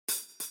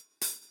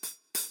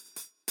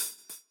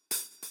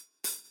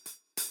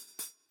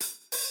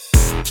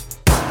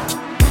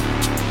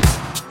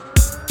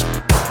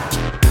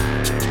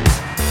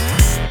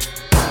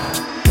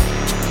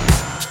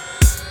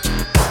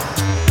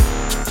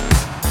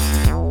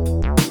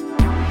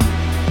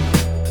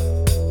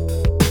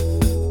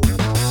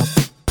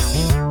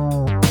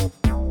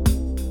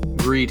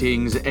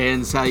Greetings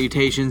and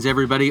salutations,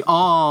 everybody,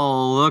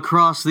 all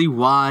across the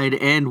wide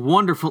and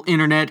wonderful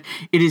internet.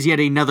 It is yet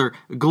another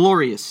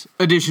glorious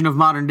edition of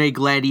Modern Day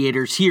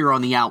Gladiators here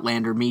on the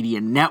Outlander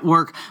Media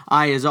Network.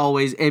 I, as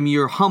always, am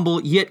your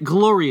humble yet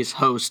glorious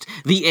host,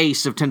 the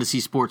ace of Tennessee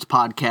sports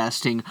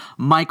podcasting,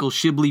 Michael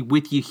Shibley,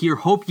 with you here.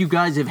 Hope you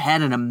guys have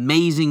had an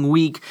amazing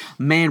week.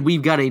 Man,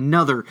 we've got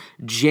another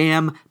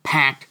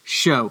jam-packed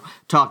show,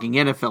 talking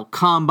NFL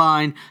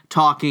Combine,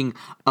 talking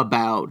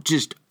about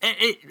just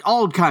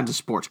all kinds of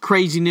sports,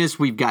 craziness.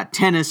 We've got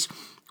tennis.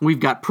 We've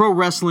got pro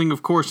wrestling,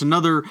 of course,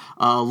 another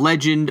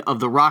legend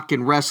of the rock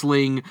and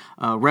wrestling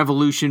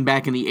revolution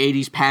back in the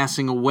 80s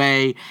passing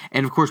away.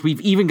 And, of course, we've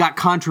even got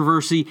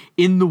controversy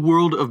in the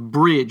world of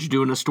bridge,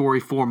 doing a story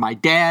for my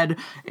dad,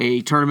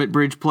 a tournament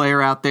bridge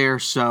player out there.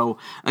 So,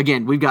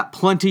 again, we've got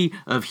plenty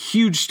of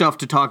huge stuff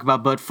to talk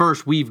about. But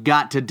first, we've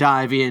got to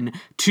dive in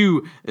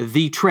to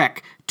the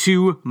trek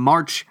to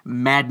March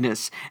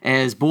Madness,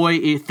 as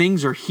boy,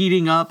 things are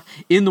heating up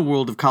in the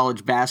world of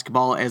college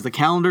basketball. As the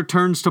calendar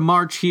turns to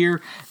March here,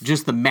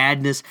 just the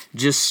madness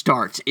just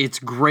starts. It's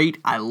great.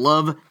 I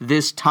love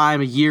this time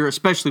of year,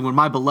 especially when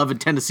my beloved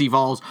Tennessee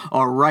Vols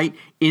are right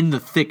in the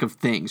thick of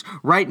things.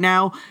 Right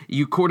now,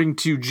 according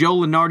to Joe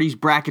Lunardi's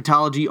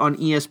bracketology on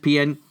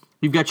ESPN,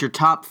 you've got your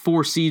top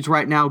four seeds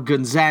right now: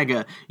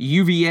 Gonzaga,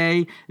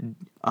 UVA,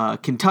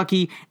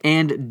 Kentucky,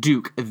 and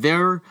Duke.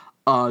 Those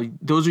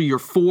are your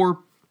four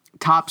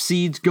top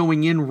seeds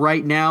going in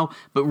right now,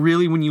 but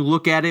really when you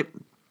look at it,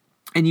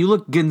 and you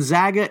look,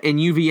 Gonzaga and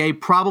UVA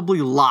probably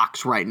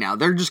locks right now.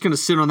 They're just going to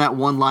sit on that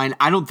one line.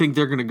 I don't think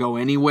they're going to go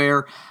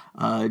anywhere,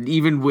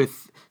 even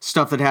with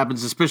stuff that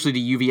happens, especially to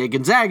UVA.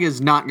 Gonzaga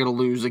is not going to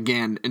lose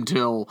again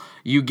until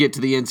you get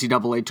to the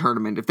NCAA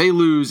tournament. If they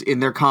lose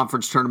in their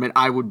conference tournament,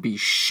 I would be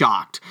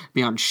shocked,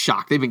 beyond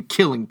shocked. They've been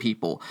killing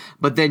people.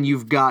 But then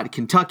you've got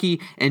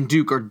Kentucky and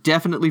Duke are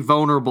definitely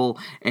vulnerable,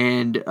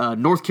 and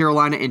North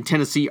Carolina and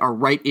Tennessee are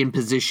right in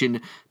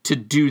position to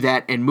do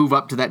that and move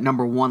up to that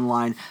number one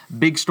line.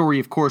 Big story,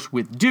 of course,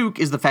 with Duke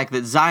is the fact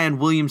that Zion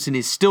Williamson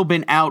has still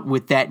been out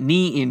with that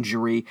knee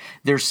injury.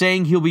 They're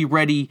saying he'll be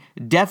ready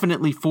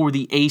definitely for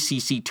the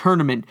ACC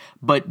tournament,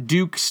 but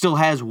Duke still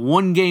has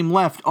one game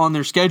left on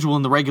their schedule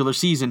in the regular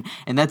season,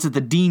 and that's at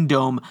the Dean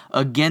Dome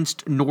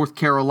against North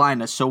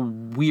Carolina. So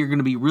we are going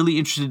to be really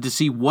interested to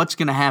see what's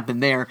going to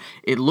happen there.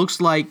 It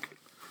looks like,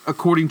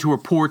 according to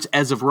reports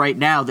as of right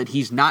now, that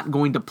he's not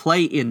going to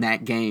play in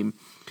that game,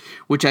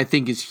 which I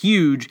think is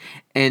huge.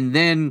 And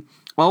then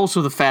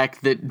also the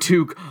fact that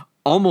Duke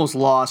almost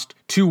lost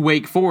to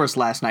Wake Forest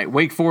last night.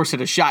 Wake Forest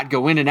had a shot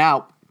go in and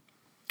out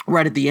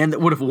right at the end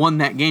that would have won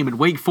that game, and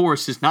Wake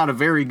Forest is not a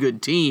very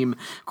good team.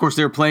 Of course,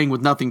 they're playing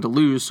with nothing to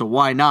lose, so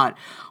why not?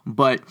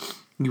 But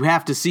you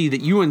have to see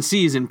that UNC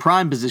is in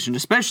prime position,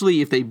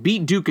 especially if they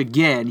beat Duke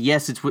again.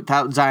 Yes, it's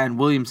without Zion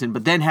Williamson,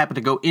 but then happen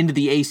to go into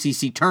the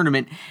ACC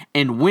tournament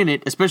and win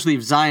it, especially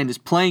if Zion is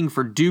playing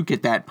for Duke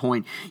at that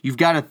point. You've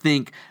got to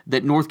think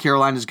that North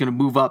Carolina is going to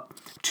move up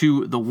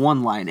to the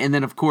one line. And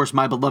then, of course,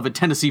 my beloved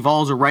Tennessee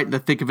Vols are right in the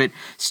thick of it,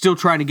 still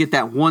trying to get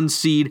that one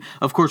seed.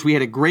 Of course, we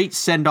had a great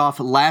send-off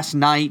last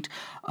night,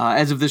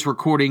 as of this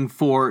recording,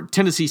 for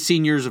Tennessee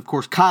seniors, of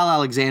course, Kyle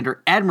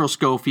Alexander, Admiral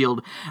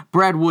Schofield,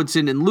 Brad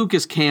Woodson, and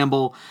Lucas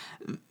Campbell.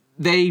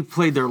 They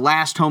played their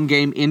last home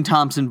game in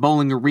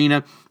Thompson-Boling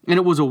Arena, and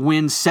it was a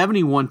win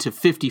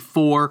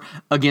 71-54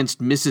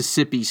 against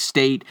Mississippi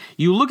State.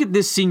 You look at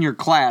this senior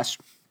class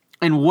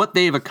and what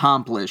they have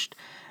accomplished,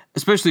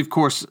 especially, of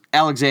course,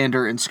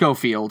 Alexander and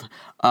Schofield.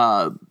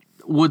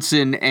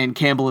 Woodson and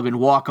Campbell have been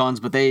walk-ons,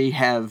 but they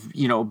have,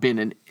 been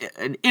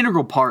an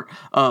integral part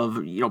of,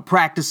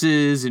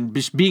 practices and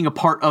just being a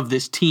part of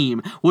this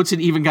team. Woodson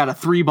even got a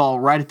 3-ball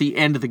right at the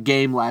end of the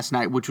game last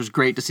night, which was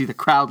great to see. The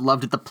crowd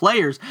loved it. The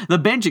players, the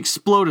bench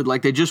exploded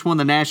like they just won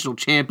the national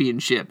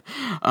championship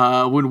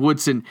when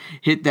Woodson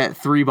hit that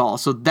 3-ball.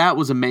 So that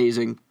was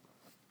amazing.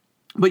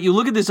 But you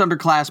look at this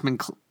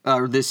underclassmen,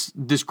 or this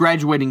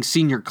graduating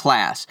senior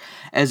class.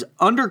 As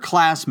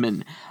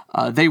underclassmen,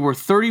 they were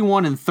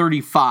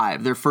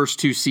 31-35 their first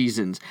two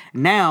seasons.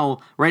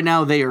 Right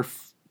now they are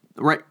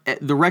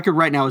the record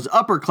right now is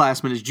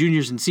upperclassmen as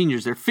juniors and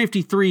seniors. They're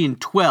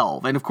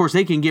 53-12, and of course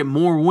they can get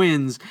more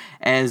wins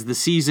as the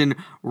season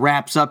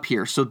wraps up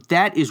here. So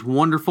that is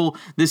wonderful.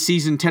 This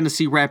season,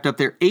 Tennessee wrapped up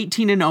their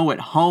 18-0 at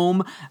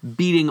home,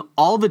 beating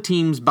all the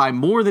teams by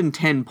more than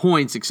 10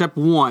 points except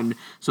one.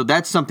 So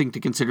that's something to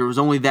consider. It was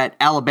only that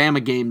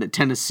Alabama game that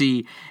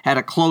Tennessee had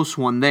a close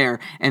one there,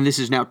 and this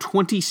is now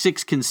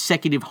 26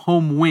 consecutive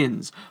home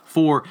wins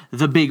for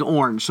the Big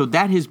Orange. So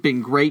that has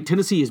been great.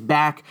 Tennessee is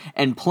back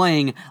and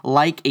playing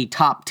like a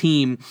top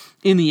team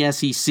in the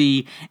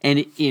SEC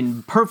and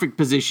in perfect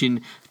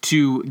position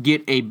to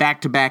get a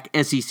back-to-back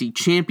SEC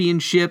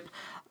championship.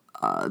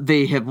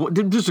 They have,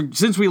 just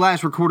since we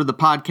last recorded the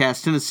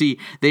podcast, Tennessee,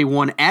 they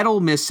won at Ole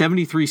Miss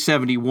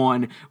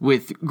 73-71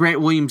 with Grant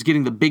Williams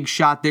getting the big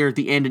shot there at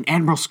the end and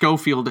Admiral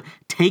Schofield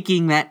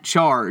taking that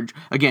charge.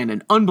 Again,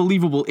 an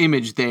unbelievable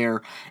image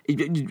there.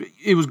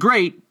 It was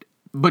great.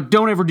 But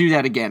don't ever do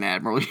that again,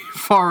 Admiral. You're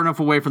far enough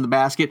away from the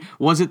basket.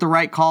 Was it the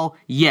right call?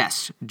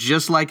 Yes.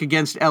 Just like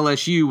against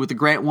LSU with the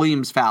Grant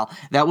Williams foul.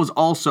 That was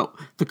also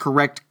the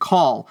correct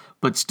call.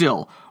 But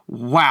still,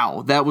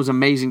 wow, that was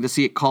amazing to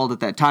see it called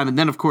at that time. And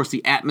then, of course,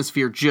 the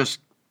atmosphere just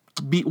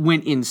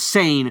went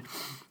insane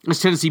as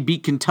Tennessee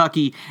beat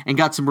Kentucky and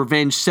got some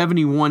revenge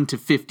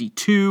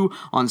 71-52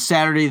 on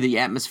Saturday. The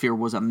atmosphere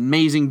was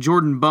amazing.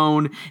 Jordan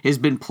Bone has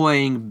been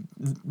playing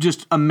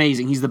just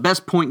amazing. He's the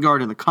best point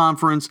guard in the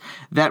conference.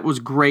 That was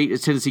great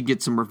as Tennessee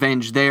gets some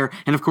revenge there.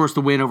 And of course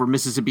the win over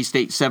Mississippi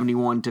State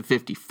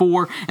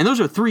 71-54. And those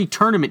are 3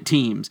 tournament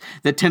teams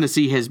that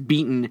Tennessee has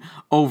beaten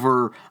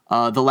over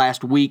the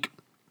last week.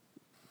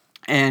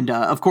 And,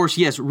 of course,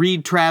 yes,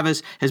 Reed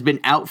Travis has been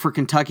out for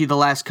Kentucky the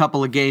last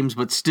couple of games,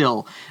 but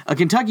still, a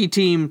Kentucky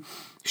team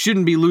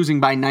shouldn't be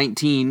losing by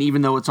 19,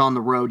 even though it's on the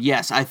road.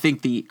 Yes, I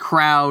think the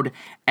crowd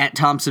at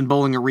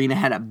Thompson-Boling Arena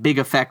had a big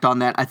effect on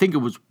that. I think it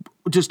was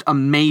just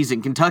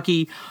amazing.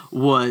 Kentucky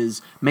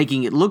was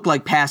making it look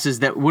like passes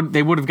that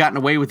they would have gotten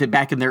away with it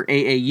back in their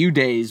AAU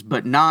days,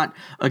 but not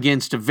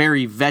against a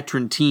very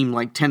veteran team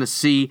like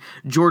Tennessee.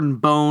 Jordan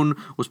Bone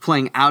was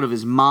playing out of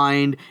his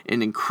mind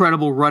and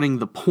incredible running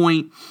the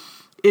point.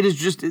 It is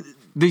just,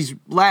 these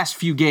last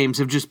few games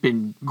have just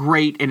been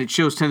great, and it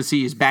shows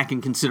Tennessee is back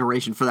in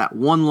consideration for that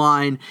one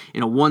line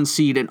in a 1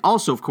 seed, and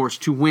also, of course,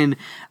 to win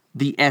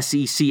the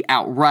SEC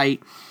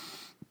outright.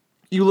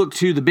 You look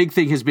to, the big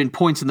thing has been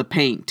points in the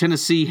paint.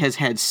 Tennessee has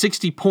had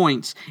 60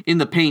 points in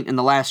the paint in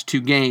the last 2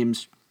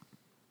 games,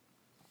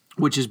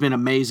 which has been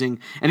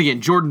amazing. And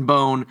again, Jordan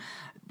Bone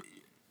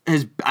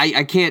has,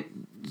 I can't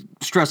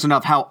stress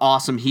enough how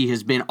awesome he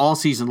has been all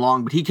season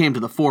long, but he came to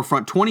the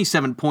forefront,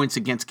 27 points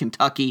against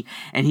Kentucky,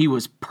 and he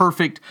was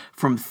perfect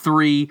from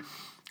 3.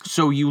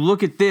 So you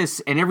look at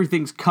this, and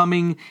everything's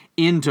coming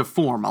into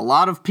form. A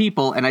lot of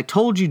people, and I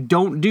told you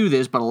don't do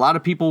this, but a lot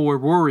of people were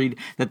worried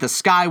that the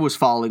sky was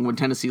falling when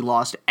Tennessee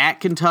lost at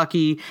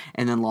Kentucky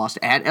and then lost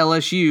at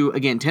LSU.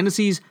 Again,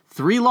 Tennessee's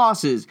 3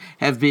 losses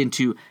have been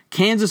to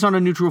Kansas on a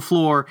neutral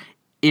floor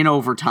in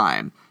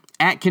overtime,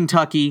 at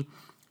Kentucky,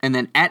 and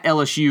then at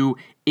LSU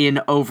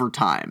in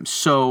overtime.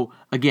 So,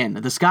 again,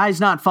 the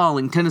sky's not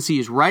falling. Tennessee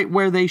is right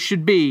where they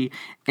should be,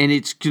 and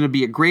it's going to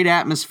be a great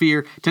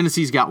atmosphere.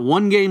 Tennessee's got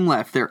 1 game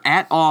left. They're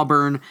at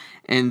Auburn,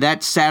 and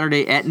that's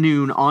Saturday at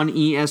noon on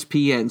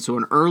ESPN. So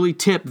an early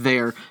tip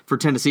there for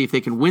Tennessee. If they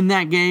can win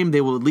that game,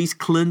 they will at least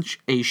clinch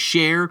a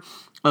share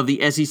of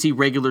the SEC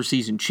regular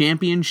season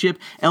championship.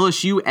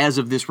 LSU, as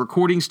of this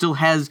recording, still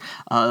has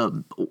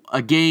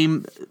a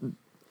game.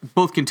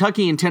 Both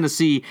Kentucky and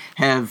Tennessee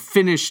have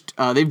finished,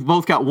 they've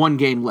both got 1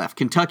 game left.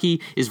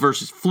 Kentucky is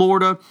versus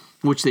Florida,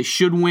 which they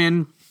should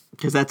win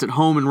because that's at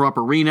home in Rupp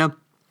Arena.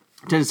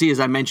 Tennessee, as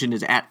I mentioned,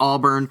 is at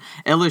Auburn.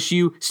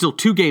 LSU, still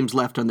 2 games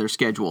left on their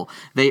schedule.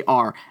 They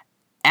are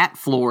at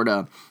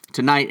Florida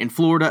tonight, and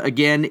Florida,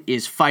 again,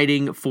 is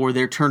fighting for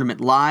their tournament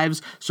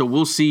lives, so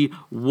we'll see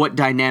what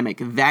dynamic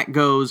that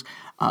goes.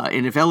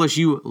 And if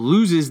LSU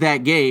loses that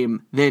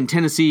game, then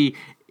Tennessee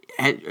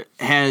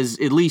has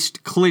at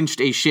least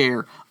clinched a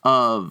share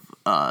of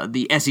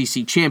the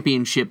SEC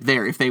championship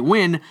there. If they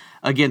win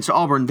against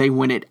Auburn, they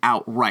win it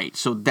outright.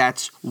 So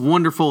that's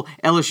wonderful.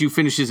 LSU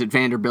finishes at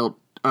Vanderbilt,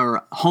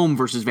 or home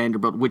versus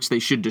Vanderbilt, which they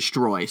should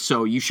destroy.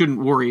 So you shouldn't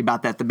worry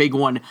about that. The big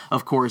one,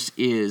 of course,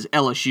 is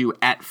LSU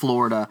at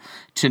Florida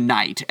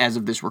tonight as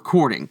of this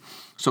recording.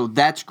 So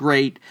that's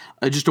great.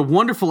 Just a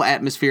wonderful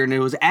atmosphere, and it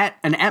was at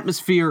an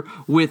atmosphere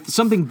with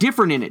something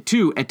different in it,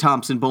 too, at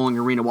Thompson-Boling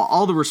Arena. While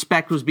all the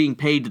respect was being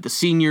paid to the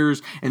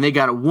seniors, and they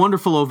got a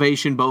wonderful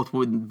ovation both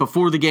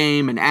before the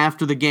game and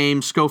after the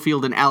game,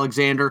 Schofield and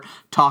Alexander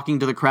talking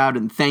to the crowd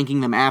and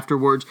thanking them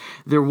afterwards,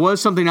 there was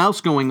something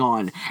else going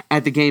on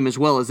at the game as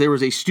well, as there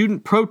was a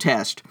student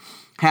protest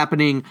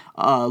happening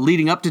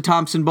leading up to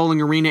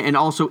Thompson-Boling Arena and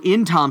also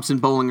in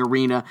Thompson-Boling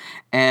Arena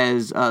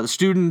as the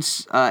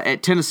students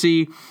at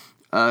Tennessee,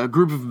 a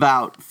group of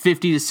about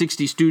 50 to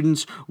 60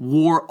 students,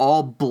 wore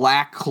all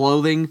black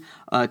clothing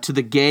to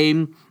the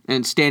game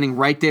and standing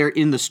right there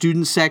in the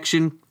student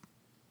section.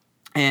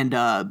 And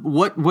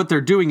what they're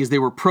doing is they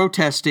were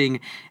protesting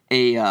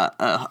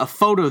a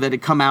photo that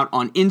had come out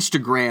on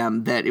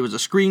Instagram, that it was a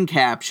screen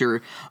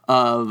capture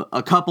of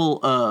a couple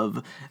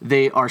of,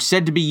 they are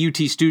said to be UT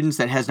students.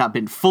 That has not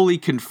been fully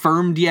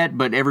confirmed yet,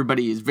 but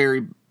everybody is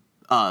very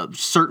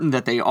certain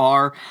that they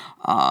are.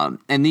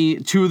 And the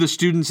 2 of the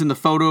students in the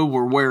photo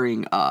were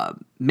wearing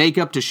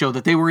makeup to show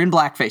that they were in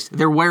blackface.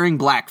 They're wearing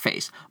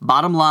blackface.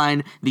 Bottom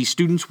line, these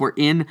students were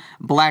in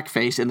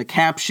blackface, and the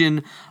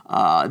caption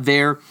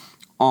there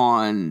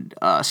on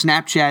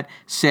Snapchat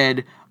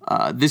said,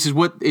 this is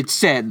what it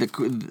said,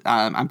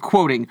 I'm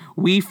quoting,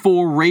 "We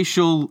for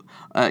racial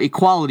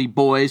equality,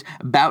 boys,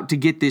 about to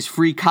get this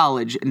free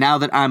college. Now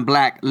that I'm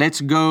black,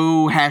 let's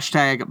go,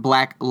 hashtag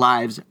Black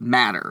Lives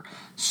Matter."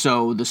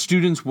 So the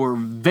students were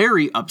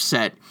very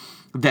upset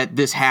that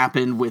this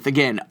happened with,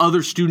 again,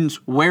 other students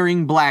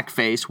wearing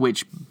blackface,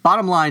 which,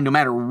 bottom line, no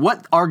matter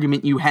what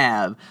argument you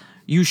have,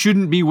 you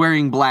shouldn't be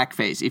wearing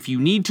blackface. If you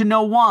need to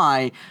know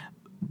why,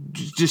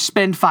 just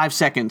spend 5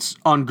 seconds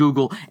on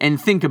Google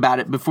and think about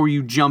it before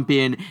you jump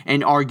in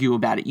and argue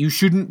about it. You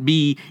shouldn't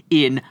be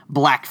in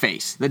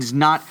blackface. That is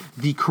not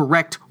the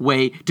correct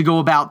way to go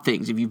about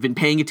things. If you've been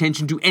paying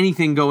attention to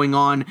anything going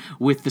on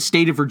with the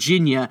state of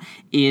Virginia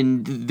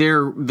in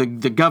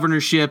the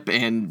governorship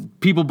and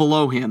people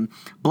below him,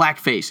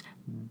 blackface,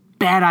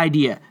 bad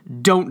idea.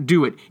 Don't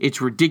do it.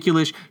 It's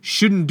ridiculous.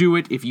 Shouldn't do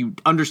it. If you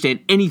understand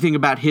anything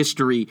about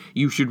history,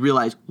 you should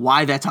realize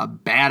why that's a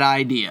bad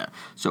idea.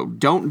 So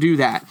don't do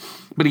that.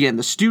 But again,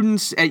 the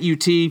students at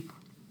UT,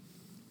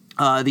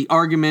 the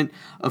argument,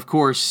 of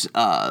course,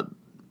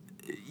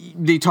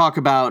 they talk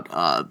about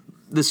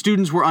the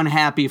students were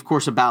unhappy, of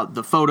course, about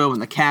the photo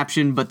and the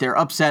caption, but they're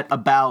upset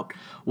about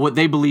what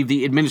they believe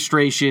the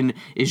administration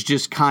is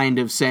just kind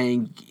of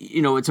saying,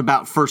 it's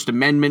about First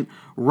Amendment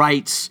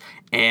rights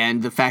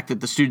and the fact that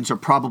the students are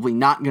probably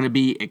not going to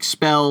be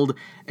expelled.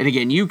 And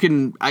again,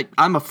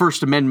 I'm a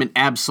First Amendment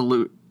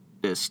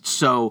absolutist,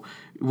 so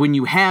when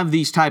you have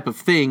these type of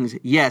things,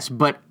 yes,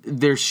 but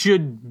there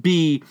should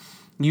be,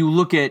 you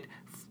look at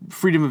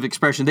freedom of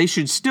expression, they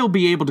should still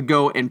be able to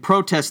go and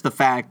protest the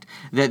fact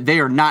that they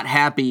are not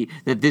happy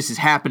that this is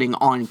happening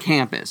on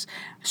campus.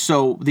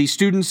 So these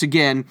students,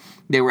 again,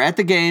 they were at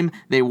the game,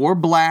 they wore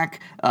black,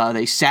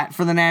 they sat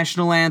for the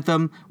national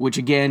anthem, which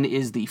again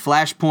is the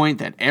flashpoint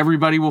that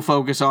everybody will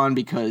focus on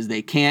because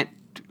they can't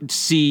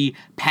see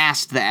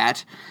past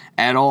that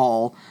at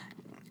all.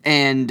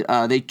 And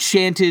they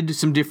chanted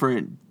some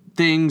different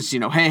things,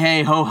 hey,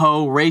 hey, ho,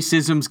 ho,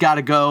 racism's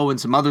gotta go,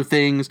 and some other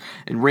things,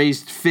 and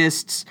raised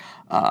fists.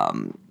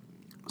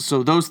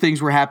 So those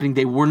things were happening.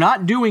 They were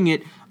not doing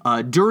it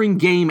during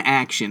game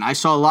action. I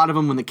saw a lot of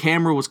them when the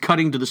camera was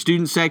cutting to the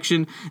student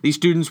section. These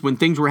students, when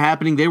things were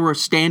happening, they were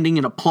standing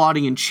and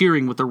applauding and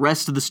cheering with the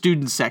rest of the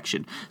student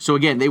section. So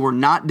again, they were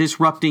not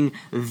disrupting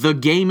the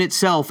game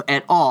itself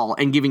at all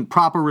and giving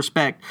proper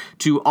respect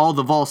to all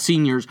the Vol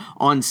seniors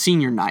on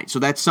senior night. So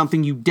that's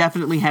something you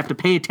definitely have to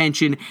pay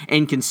attention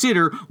and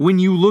consider when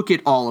you look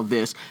at all of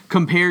this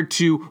compared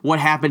to what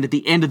happened at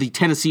the end of the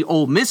Tennessee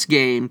Ole Miss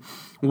game,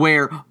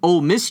 where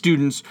Ole Miss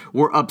students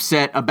were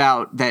upset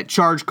about that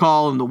charge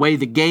call and the way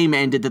the game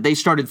ended, that they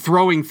started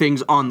throwing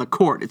things on the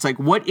court. It's like,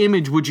 what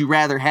image would you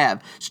rather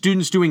have?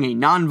 Students doing a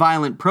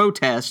nonviolent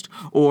protest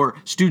or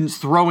students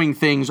throwing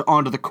things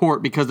onto the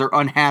court because they're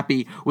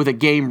unhappy with a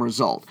game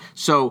result?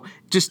 So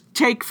just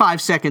take 5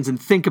 seconds and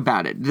think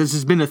about it. This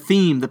has been a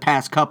theme the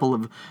past couple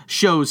of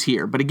shows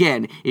here. But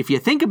again, if you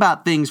think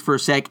about things for a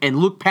sec and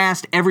look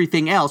past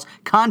everything else,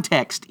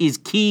 context is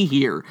key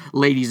here,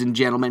 ladies and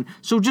gentlemen.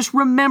 So just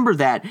remember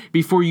that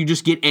before you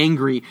just get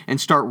angry and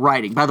start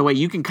writing. By the way,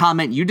 you can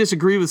comment. You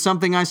disagree with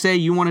something I say,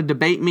 you want to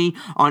debate me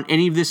on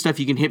any of this stuff,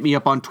 you can hit me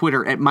up on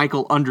Twitter at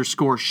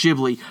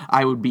Michael_Shively.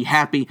 I would be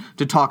happy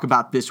to talk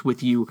about this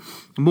with you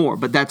more.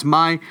 But that's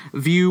my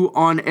view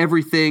on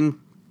everything.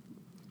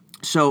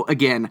 So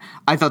again,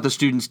 I thought the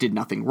students did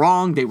nothing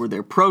wrong. They were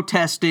there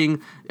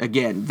protesting.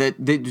 Again,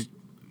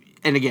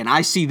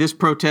 I see this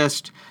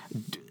protest.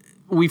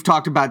 We've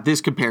talked about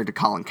this compared to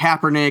Colin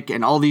Kaepernick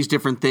and all these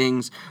different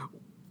things.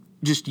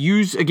 Just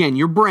use, again,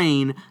 your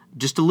brain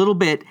just a little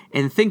bit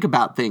and think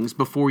about things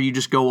before you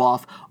just go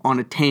off on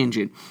a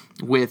tangent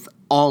with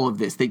all of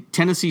this. The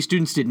Tennessee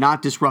students did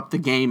not disrupt the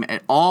game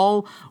at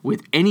all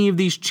with any of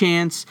these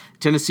chants.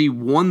 Tennessee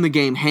won the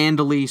game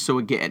handily. So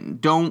again,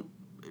 don't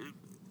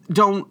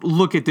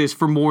look at this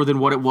for more than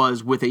what it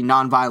was with a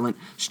nonviolent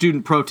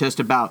student protest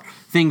about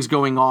things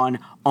going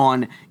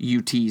on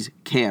UT's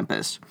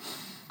campus.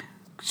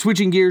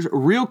 Switching gears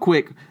real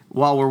quick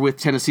while we're with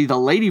Tennessee, the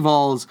Lady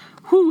Vols,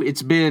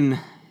 it's been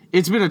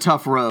a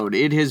tough road.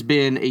 It has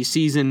been a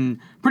season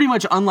pretty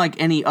much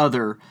unlike any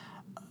other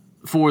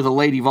for the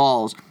Lady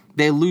Vols.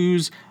 They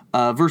lose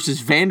versus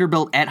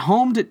Vanderbilt at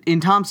home in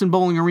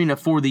Thompson-Boling Arena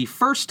for the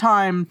first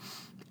time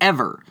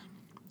ever.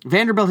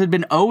 Vanderbilt had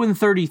been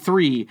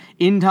 0-33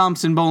 in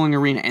Thompson-Boling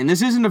Arena, and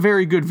this isn't a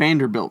very good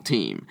Vanderbilt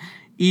team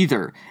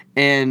either.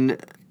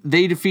 And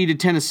they defeated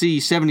Tennessee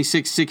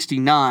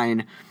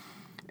 76-69,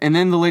 and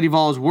then the Lady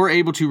Vols were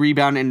able to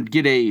rebound and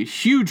get a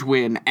huge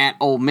win at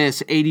Ole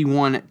Miss,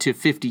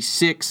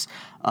 81-56.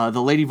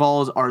 The Lady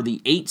Vols are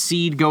the 8th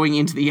seed going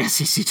into the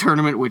SEC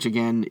tournament, which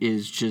again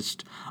is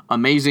just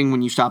amazing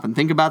when you stop and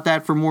think about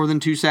that for more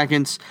than 2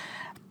 seconds.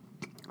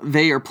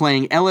 They are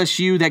playing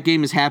LSU. That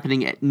game is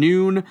happening at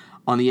noon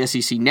on the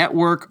SEC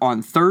Network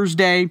on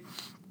Thursday.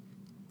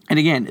 And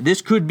again,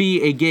 this could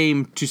be a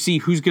game to see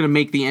who's going to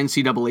make the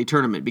NCAA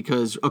tournament,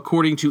 because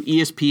according to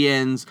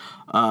ESPN's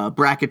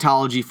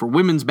bracketology for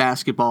women's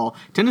basketball,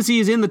 Tennessee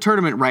is in the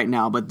tournament right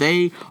now, but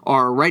they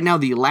are right now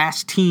the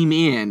last team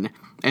in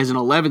as an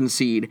 11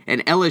 seed,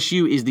 and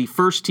LSU is the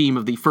first team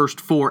of the first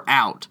 4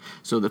 out.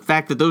 So the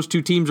fact that those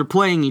two teams are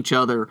playing each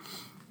other,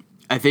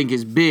 I think,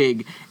 is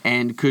big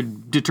and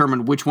could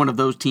determine which one of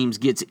those teams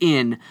gets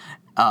in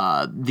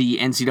the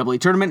NCAA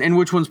tournament and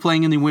which one's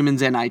playing in the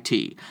women's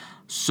NIT.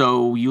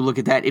 So you look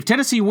at that. If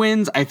Tennessee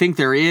wins, I think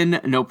they're in,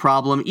 no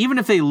problem. Even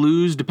if they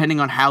lose, depending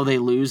on how they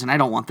lose, and I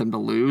don't want them to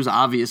lose,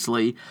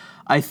 obviously,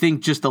 I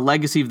think just the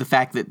legacy of the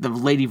fact that the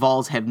Lady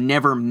Vols have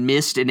never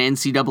missed an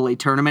NCAA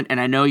tournament, and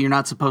I know you're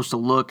not supposed to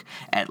look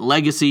at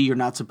legacy, you're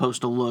not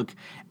supposed to look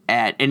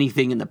at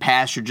anything in the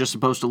past, you're just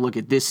supposed to look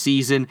at this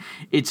season.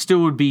 It still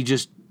would be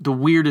just the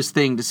weirdest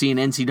thing to see an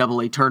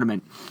NCAA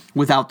tournament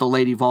without the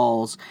Lady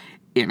Vols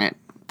in it.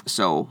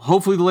 So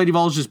hopefully the Lady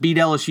Vols just beat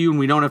LSU and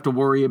we don't have to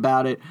worry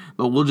about it,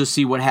 but we'll just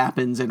see what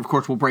happens. And of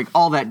course, we'll break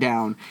all that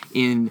down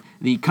in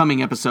the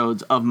coming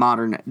episodes of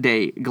Modern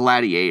Day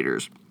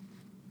Gladiators.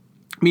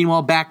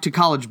 Meanwhile, back to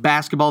college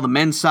basketball, the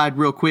men's side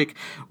real quick.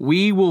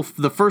 We will,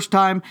 for the first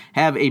time,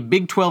 have a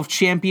Big 12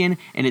 champion,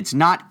 and it's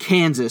not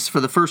Kansas for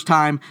the first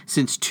time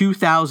since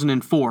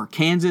 2004.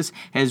 Kansas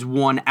has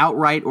won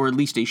outright, or at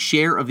least a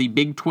share of the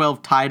Big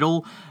 12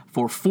 title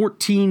for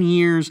 14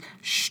 years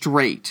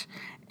straight.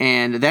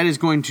 And that is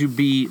going to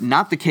be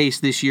not the case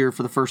this year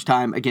for the first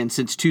time, again,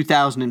 since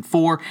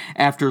 2004,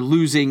 after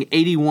losing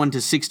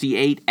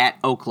 81-68 at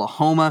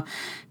Oklahoma.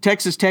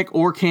 Texas Tech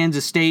or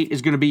Kansas State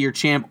is going to be your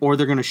champ, or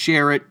they're going to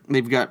share it.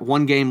 They've got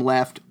one game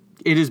left.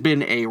 It has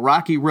been a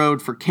rocky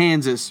road for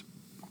Kansas,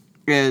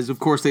 as, of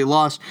course, they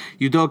lost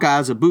Udoka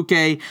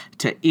Azubuike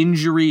to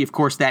injury. Of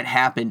course, that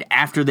happened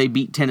after they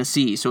beat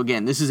Tennessee. So,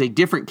 again, this is a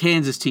different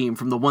Kansas team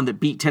from the one that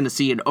beat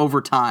Tennessee in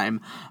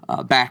overtime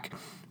back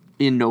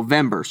in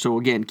November. So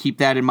again, keep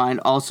that in mind.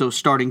 Also,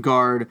 starting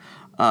guard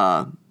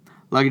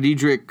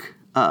Lagerdiedrich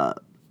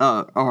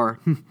or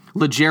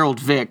LeGerald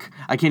Vick.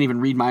 I can't even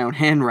read my own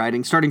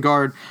handwriting. Starting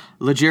guard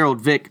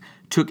LeGerald Vick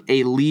took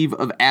a leave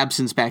of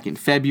absence back in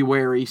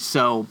February.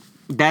 So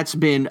that's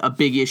been a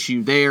big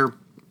issue there.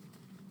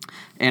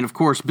 And, of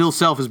course, Bill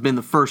Self has been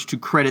the first to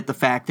credit the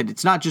fact that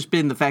it's not just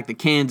been the fact that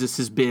Kansas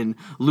has been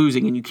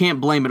losing, and you can't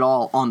blame it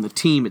all on the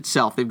team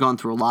itself. They've gone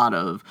through a lot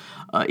of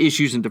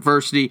issues and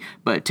diversity,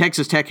 but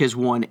Texas Tech has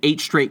won 8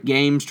 straight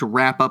games to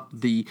wrap up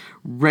the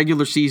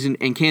regular season,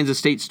 and Kansas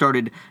State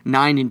started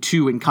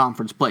 9-2 in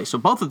conference play. So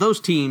both of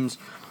those teams,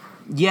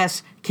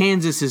 yes,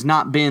 Kansas has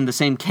not been the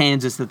same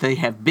Kansas that they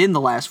have been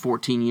the last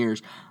 14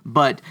 years,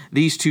 but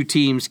these two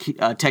teams,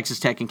 Texas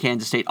Tech and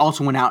Kansas State,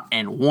 also went out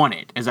and won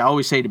it. As I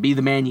always say, to be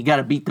the man, you got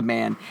to beat the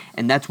man,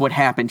 and that's what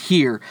happened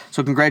here.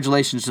 So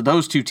congratulations to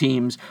those two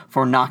teams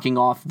for knocking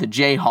off the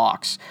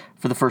Jayhawks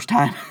for the first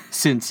time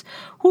since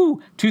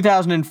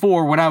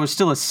 2004, when I was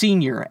still a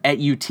senior at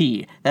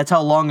UT. That's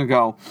how long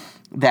ago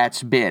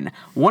that's been.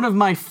 One of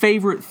my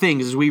favorite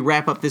things as we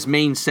wrap up this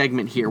main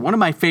segment here, one of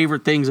my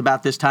favorite things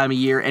about this time of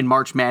year and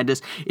March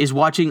Madness is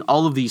watching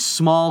all of these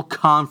small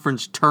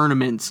conference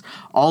tournaments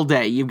all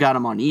day. You've got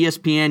them on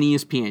ESPN,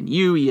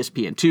 ESPNU,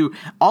 ESPN2.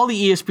 All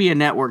the ESPN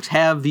networks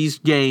have these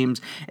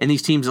games and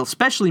these teams,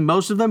 especially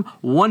most of them,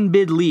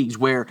 one-bid leagues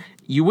where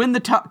you win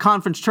the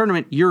conference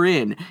tournament, you're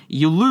in.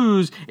 You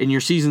lose, and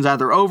your season's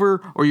either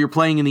over or you're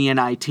playing in the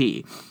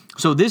NIT.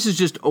 So this is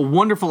just a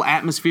wonderful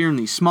atmosphere in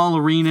these small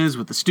arenas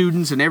with the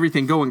students and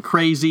everything going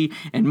crazy.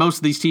 And most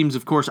of these teams,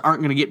 of course, aren't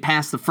going to get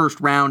past the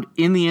first round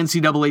in the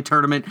NCAA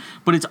tournament.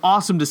 But it's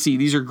awesome to see.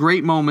 These are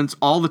great moments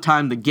all the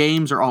time. The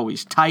games are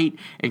always tight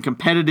and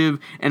competitive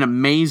and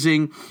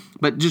amazing.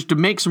 But just to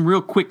make some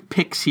real quick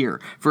picks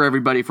here for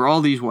everybody, for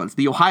all these ones.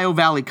 The Ohio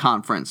Valley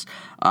Conference.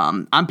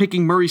 I'm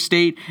picking Murray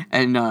State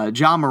and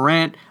Ja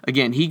Morant.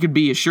 Again, he could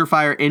be a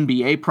surefire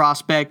NBA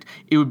prospect.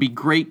 It would be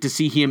great to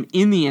see him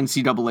in the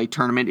NCAA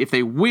tournament. If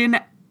they win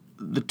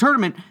the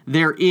tournament,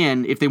 they're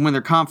in. If they win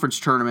their conference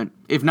tournament.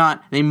 If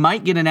not, they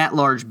might get an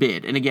at-large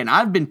bid. And again,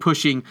 I've been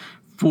pushing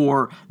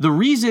for the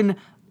reason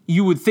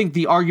you would think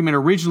the argument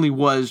originally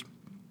was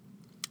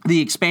the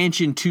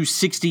expansion to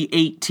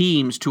 68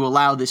 teams to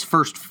allow this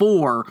first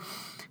 4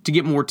 to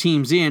get more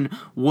teams in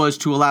was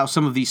to allow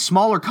some of these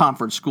smaller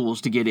conference schools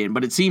to get in.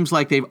 But it seems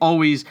like they've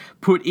always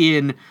put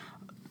in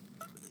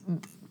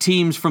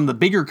teams from the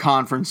bigger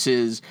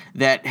conferences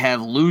that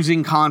have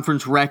losing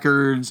conference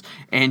records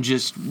and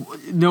just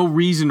no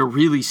reason to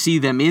really see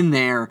them in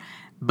there.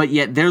 But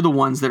yet they're the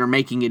ones that are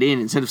making it in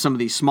instead of some of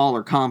these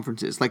smaller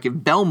conferences. Like if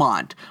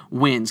Belmont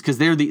wins, because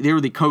they were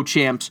the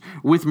co-champs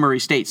with Murray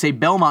State, say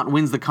Belmont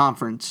wins the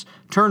conference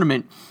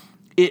tournament,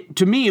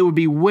 to me it would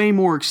be way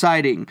more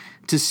exciting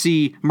to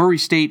see Murray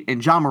State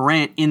and Ja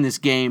Morant in this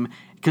game,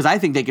 because I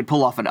think they could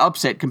pull off an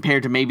upset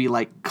compared to maybe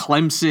like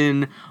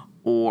Clemson,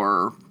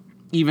 or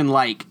even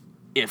like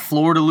if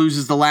Florida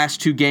loses the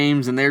last 2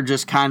 games and they're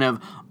just kind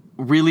of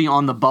really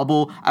on the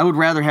bubble. I would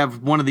rather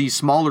have one of these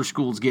smaller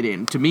schools get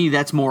in. To me,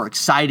 that's more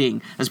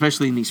exciting,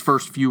 especially in these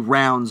first few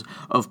rounds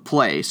of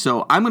play.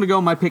 So I'm going to go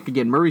my pick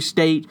again, Murray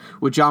State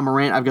with Ja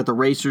Morant. I've got the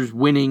Racers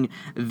winning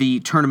the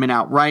tournament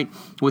outright.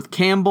 With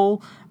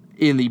Campbell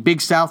in the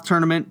Big South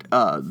tournament,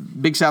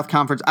 Big South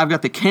Conference, I've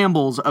got the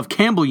Campbells of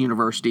Campbell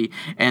University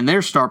and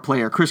their star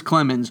player, Chris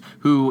Clemens,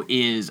 who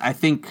is, I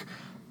think,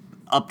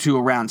 up to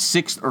around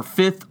 6th or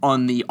 5th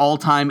on the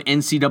all-time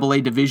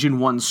NCAA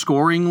Division I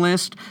scoring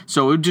list.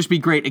 So it would just be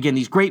great, again,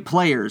 these great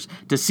players,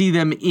 to see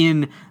them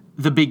in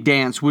the big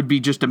dance would be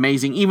just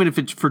amazing, even if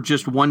it's for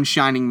just one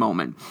shining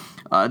moment.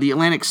 The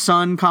Atlantic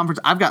Sun Conference,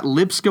 I've got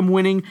Lipscomb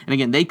winning, and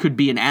again, they could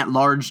be an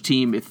at-large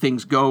team if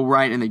things go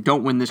right and they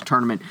don't win this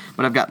tournament,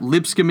 but I've got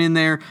Lipscomb in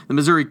there. The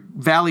Missouri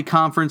Valley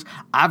Conference,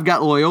 I've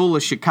got Loyola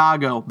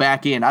Chicago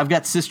back in. I've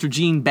got Sister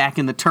Jean back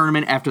in the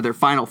tournament after their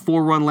Final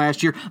Four run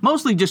last year,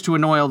 mostly just to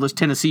annoy all those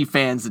Tennessee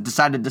fans that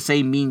decided to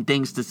say mean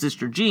things to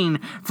Sister Jean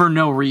for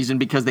no reason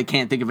because they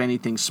can't think of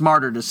anything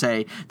smarter to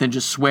say than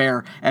just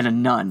swear at a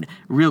nun.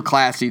 Real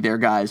classy there,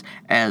 guys,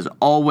 as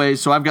always.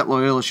 So I've got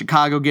Loyola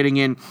Chicago getting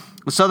in.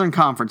 The Southern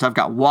Conference, I've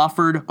got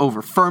Wofford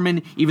over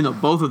Furman, even though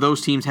both of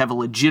those teams have a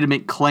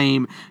legitimate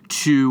claim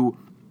to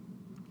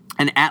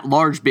an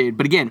at-large bid.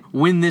 But again,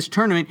 win this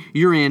tournament,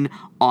 you're in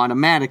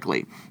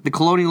automatically. The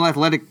Colonial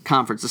Athletic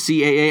Conference, the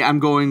CAA, I'm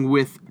going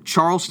with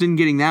Charleston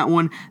getting that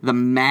one. The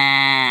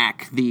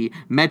MAC, the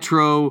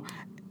Metro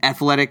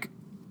Athletic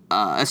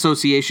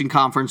Association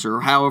Conference,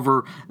 or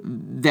however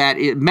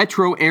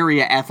Metro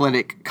Area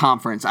Athletic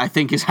Conference, I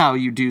think is how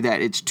you do that.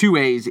 It's 2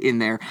 A's in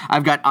there.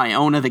 I've got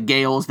Iona, the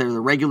Gales. They're the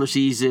regular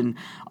season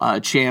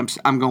champs.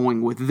 I'm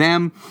going with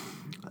them.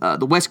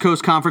 The West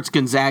Coast Conference,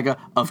 Gonzaga,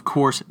 of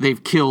course,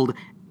 they've killed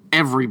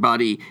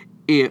everybody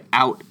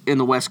out in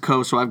the West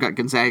Coast, so I've got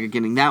Gonzaga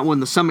getting that one.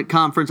 The Summit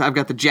Conference, I've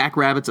got the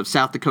Jackrabbits of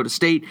South Dakota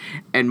State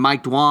and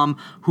Mike Dwam,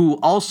 who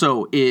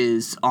also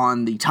is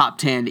on the top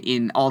 10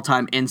 in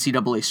all-time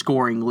NCAA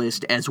scoring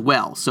list as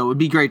well. So it'd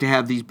be great to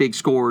have these big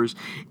scorers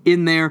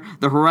in there.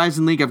 The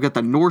Horizon League, I've got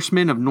the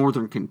Norsemen of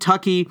Northern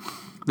Kentucky.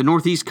 The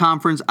Northeast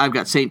Conference, I've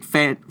got St.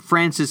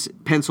 Francis,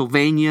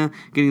 Pennsylvania,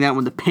 getting that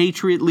one. The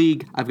Patriot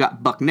League, I've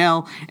got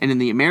Bucknell. And in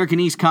the American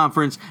East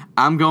Conference,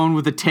 I'm going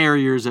with the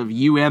Terriers of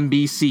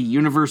UMBC,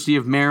 University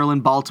of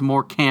Maryland,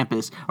 Baltimore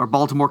campus, or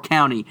Baltimore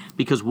County,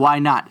 because why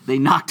not? They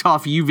knocked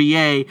off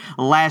UVA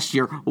last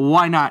year.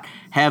 Why not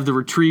have the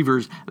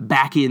Retrievers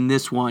back in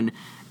this one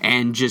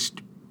and just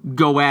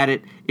go at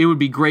it? It would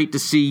be great to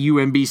see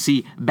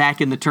UMBC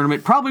back in the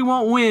tournament. Probably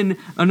won't win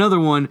another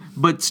one,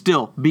 but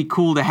still be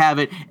cool to have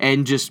it,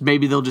 and just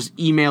maybe they'll just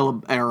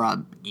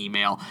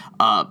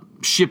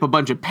ship a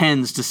bunch of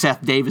pens to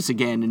Seth Davis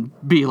again and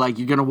be like,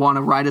 you're going to want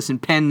to write us in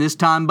pen this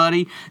time,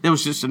 buddy? That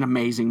was just an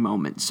amazing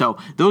moment. So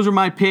those are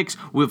my picks.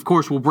 We, of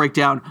course, will break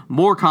down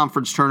more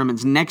conference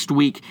tournaments next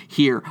week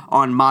here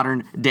on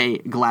Modern Day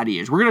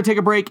Gladiators. We're going to take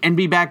a break and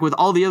be back with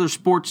all the other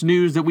sports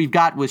news that we've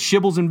got with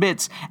Shibbles and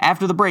Bits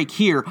after the break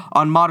here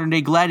on Modern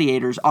Day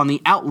Gladiators on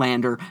the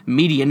Outlander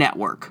Media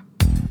Network.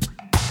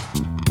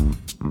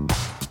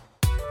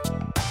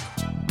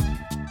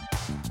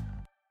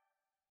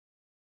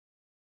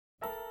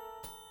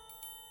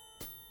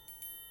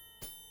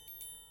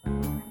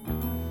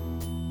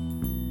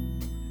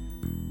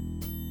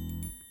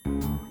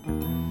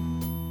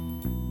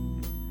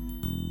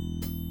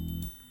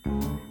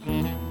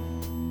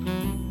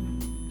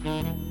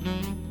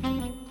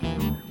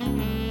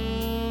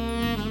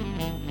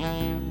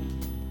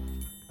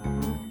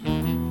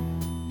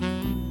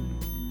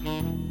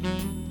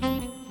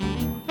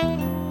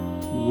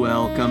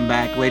 Welcome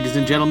back, ladies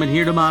and gentlemen,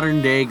 here to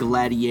Modern Day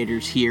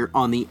Gladiators here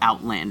on the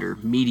Outlander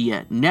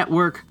Media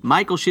Network.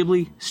 Michael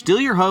Shibley, still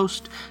your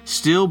host,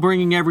 still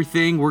bringing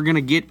everything. We're going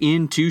to get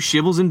into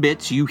Shibbles and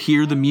Bits. You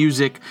hear the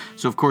music,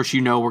 so of course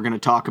you know we're going to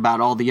talk about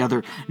all the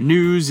other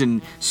news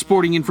and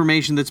sporting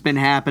information that's been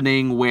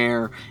happening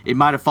where it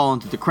might have fallen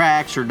through the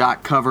cracks or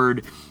not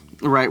covered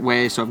the right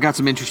way. So I've got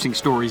some interesting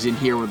stories in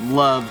here. Would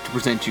love to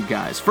present you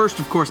guys. First,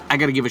 of course, I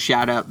got to give a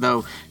shout out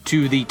though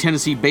to the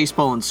Tennessee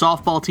baseball and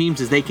softball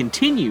teams as they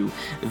continue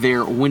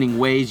their winning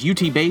ways.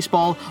 UT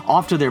baseball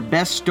off to their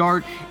best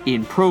start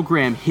in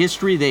program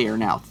history. They are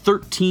now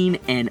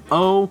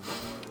 13-0.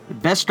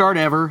 Best start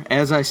ever,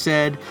 as I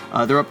said.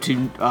 They're up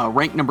to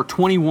rank number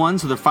 21,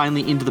 so they're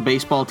finally into the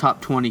baseball top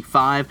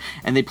 25,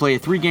 and they play a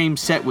 3-game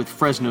set with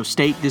Fresno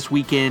State this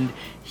weekend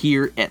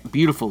here at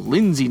beautiful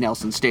Lindsey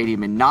Nelson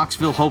Stadium in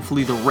Knoxville.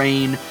 Hopefully the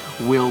rain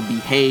will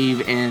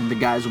behave and the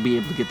guys will be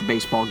able to get the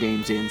baseball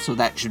games in, so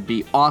that should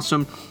be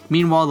awesome.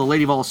 Meanwhile, the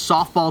Lady Vols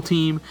softball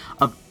team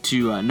up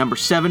to number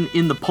 7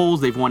 in the polls.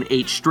 They've won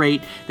 8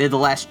 straight. They had the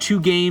last 2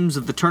 games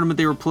of the tournament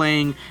they were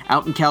playing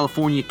out in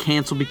California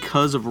canceled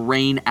because of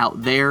rain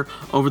out there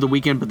over the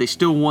weekend, but they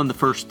still won the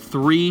first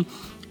 3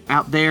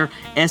 out there.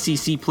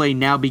 SEC play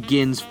now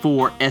begins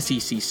for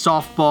SEC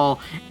softball,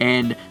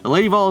 and the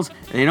Lady Vols,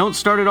 they don't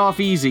start it off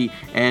easy,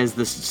 as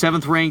the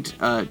 7th ranked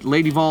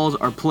Lady Vols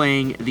are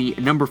playing the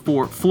number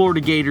 4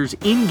 Florida Gators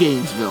in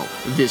Gainesville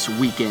this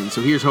weekend. So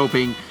here's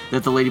hoping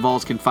that the Lady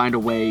Vols can find a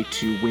way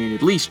to win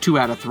at least 2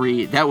 out of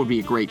 3. That would be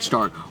a great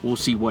start. We'll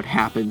see what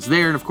happens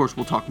there, and of course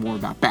we'll talk more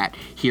about that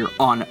here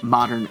on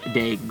Modern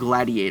Day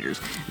Gladiators.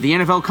 The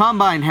NFL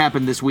Combine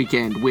happened this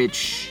weekend,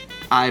 which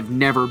I've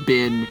never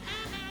been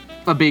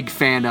a big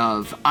fan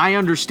of. I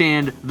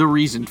understand the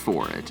reason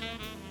for it.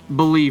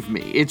 Believe me,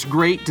 it's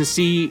great to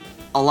see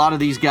a lot of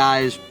these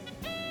guys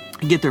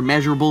get their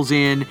measurables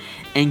in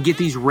and get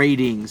these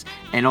ratings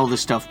and all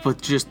this stuff,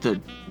 but just the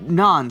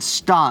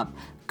non-stop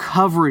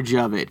coverage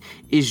of it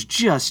is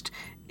just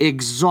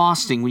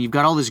exhausting when you've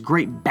got all this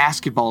great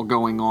basketball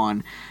going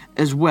on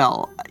as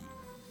well.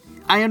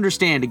 I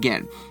understand,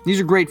 again, these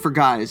are great for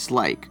guys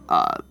like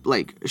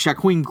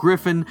Shaquem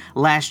Griffin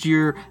last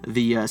year,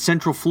 the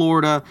Central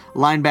Florida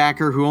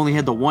linebacker who only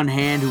had the one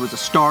hand, who was a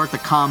star at the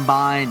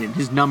combine, and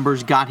his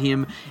numbers got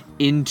him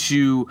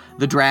into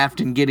the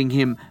draft and getting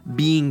him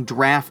being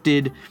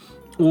drafted.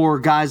 Or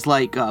guys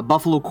like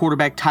Buffalo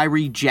quarterback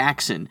Tyree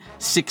Jackson,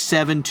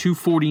 6'7",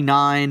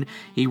 249.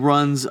 He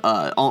runs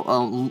a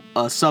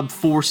sub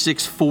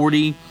 4.6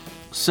 40.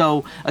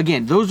 So,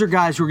 again, those are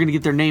guys who are going to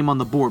get their name on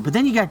the board. But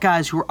then you got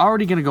guys who are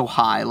already going to go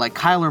high, like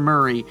Kyler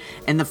Murray,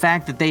 and the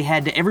fact that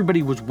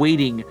everybody was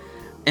waiting,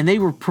 and they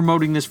were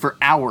promoting this for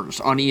hours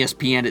on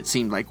ESPN, it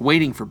seemed like,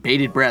 waiting for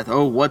bated breath.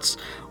 Oh, what's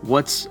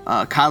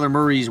Kyler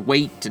Murray's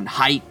weight and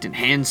height and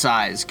hand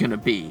size going to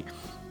be?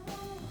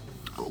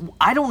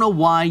 I don't know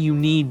why you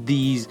need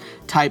these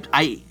types.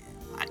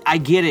 I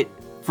get it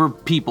for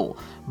people,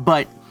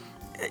 but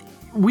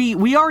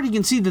we already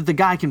can see that the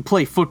guy can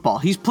play football.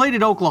 He's played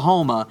at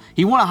Oklahoma.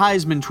 He won a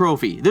Heisman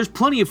Trophy. There's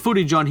plenty of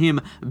footage on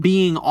him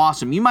being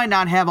awesome. You might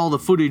not have all the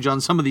footage on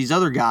some of these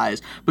other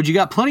guys, but you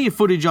got plenty of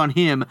footage on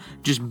him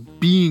just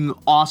being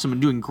awesome and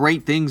doing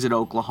great things at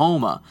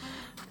Oklahoma.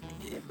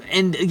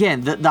 And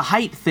again, the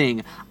height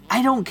thing,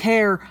 I don't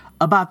care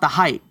about the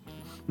height.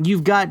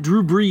 You've got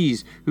Drew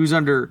Brees, who's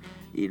under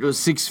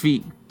 6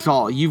 feet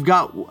tall. You've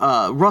got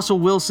Russell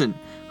Wilson,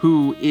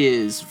 who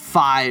is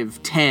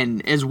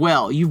 5'10" as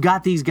well. You've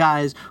got these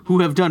guys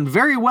who have done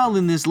very well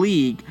in this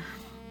league,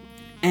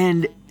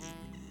 and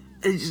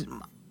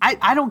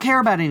I don't care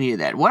about any of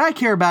that. What I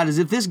care about is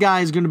if this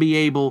guy is going to be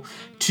able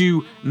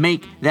to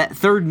make that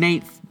third and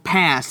eighth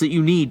pass that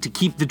you need to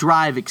keep the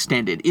drive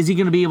extended. Is he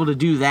going to be able to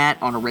do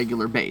that on a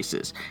regular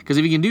basis? Because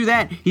if he can do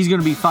that, he's going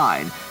to be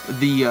fine.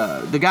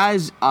 The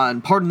guys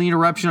on Pardon the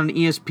Interruption on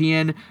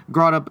ESPN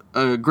brought up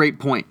a great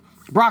point.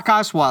 Brock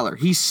Osweiler,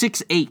 he's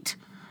 6'8".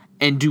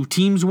 And do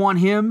teams want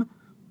him?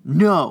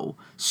 No.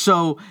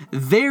 So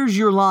there's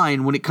your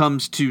line when it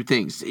comes to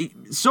things.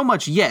 So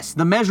much, yes,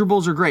 the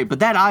measurables are great, but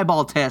that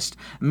eyeball test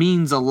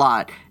means a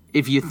lot.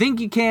 If you think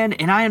you can,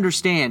 and I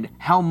understand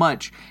how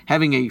much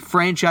having a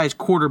franchise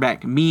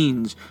quarterback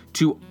means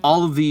to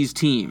all of these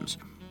teams,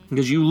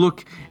 because you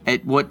look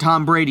at what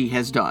Tom Brady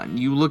has done,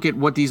 you look at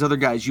what these other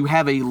guys, you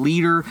have a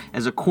leader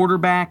as a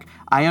quarterback.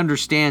 I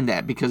understand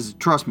that, because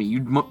trust me,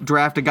 you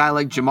draft a guy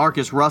like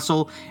Jamarcus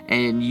Russell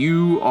and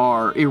you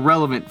are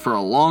irrelevant for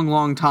a long,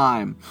 long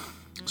time.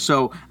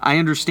 So I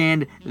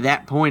understand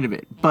that point of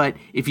it. But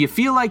if you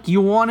feel like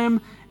you want him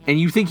and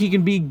you think he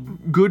can be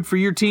good for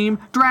your team,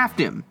 draft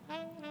him.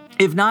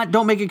 If not,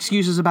 don't make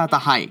excuses about the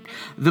height.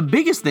 The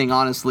biggest thing,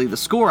 honestly, the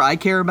score I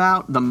care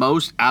about the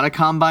most out of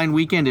Combine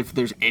Weekend, if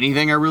there's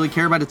anything I really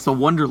care about, it's the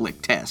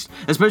Wonderlic test,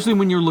 especially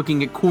when you're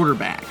looking at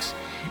quarterbacks.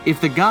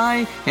 If the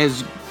guy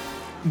has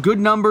good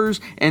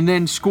numbers and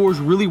then scores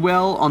really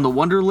well on the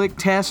Wonderlic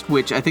test,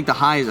 which I think the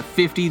high is a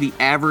 50, the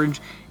average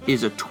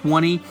is a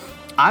 20,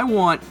 I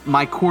want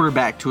my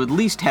quarterback to at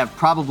least have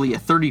probably a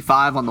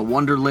 35 on the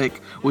Wonderlic,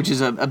 which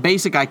is a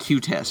basic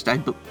IQ test,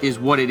 is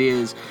what it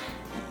is.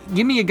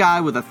 Give me a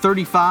guy with a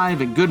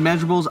 35 and good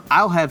measurables,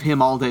 I'll have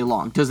him all day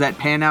long. Does that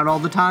pan out all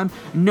the time?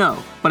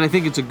 No, but I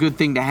think it's a good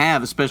thing to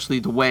have, especially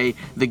the way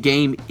the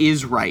game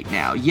is right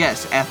now.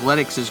 Yes,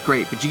 athletics is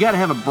great, but you got to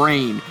have a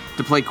brain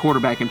to play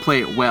quarterback and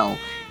play it well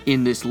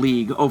in this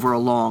league over a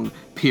long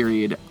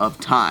period of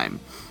time.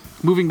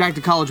 Moving back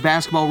to college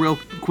basketball real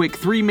quick,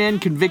 3 men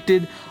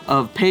convicted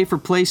of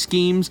pay-for-play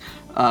schemes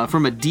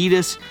from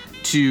Adidas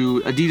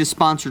to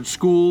Adidas-sponsored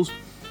schools.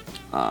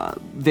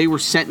 They were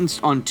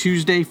sentenced on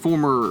Tuesday.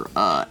 Former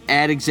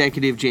ad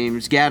executive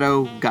James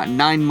Gatto got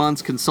 9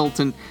 months.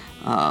 Consultant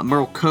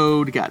Merle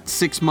Code got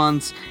 6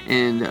 months.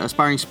 And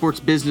aspiring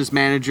sports business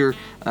manager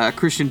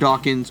Christian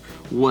Dawkins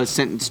was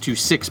sentenced to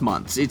 6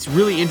 months. It's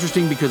really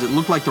interesting because it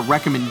looked like the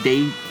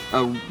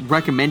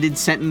recommended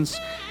sentence,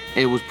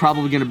 it was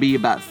probably going to be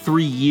about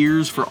 3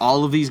 years for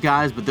all of these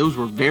guys, but those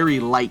were very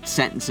light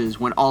sentences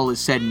when all is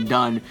said and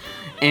done.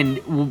 And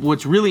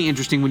what's really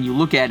interesting when you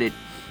look at it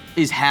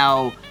is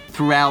how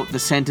throughout the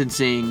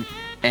sentencing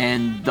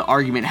and the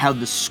argument, how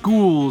the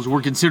schools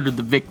were considered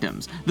the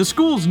victims. The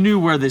schools knew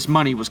where this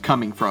money was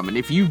coming from, and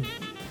if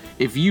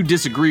you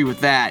disagree with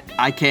that,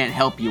 I can't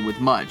help you with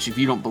much if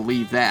you don't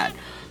believe that.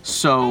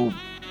 So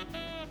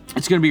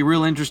it's going to be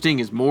real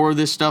interesting as more of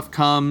this stuff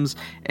comes,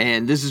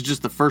 and this is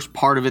just the first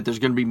part of it. There's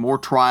going to be more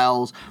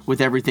trials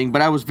with everything,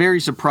 but I was very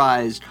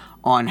surprised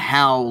on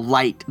how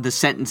light the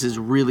sentences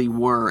really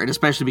were, and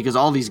especially because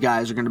all these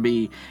guys are going to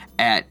be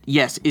at,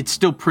 yes, it's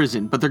still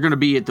prison, but they're going to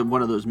be at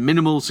one of those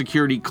minimal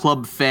security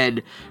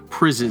club-fed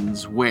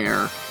prisons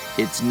where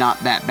it's not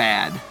that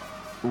bad,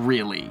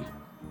 really,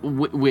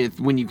 with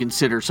when you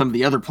consider some of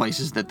the other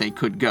places that they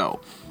could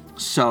go.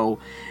 So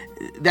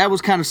that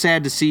was kind of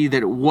sad to see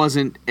that it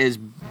wasn't as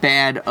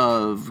bad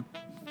of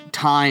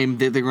time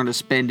that they're going to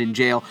spend in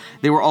jail.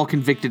 They were all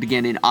convicted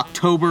again in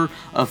October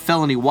of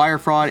felony wire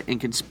fraud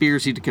and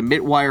conspiracy to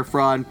commit wire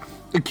fraud,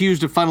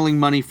 accused of funneling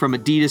money from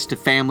Adidas to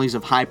families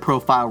of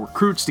high-profile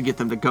recruits to get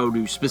them to go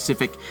to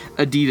specific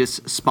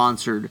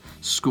Adidas-sponsored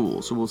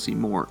schools. So we'll see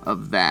more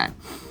of that.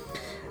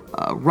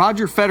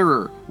 Roger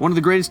Federer, one of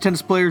the greatest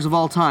tennis players of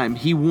all time,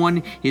 he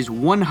won his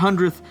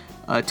 100th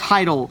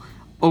title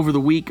over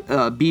the week,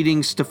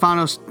 beating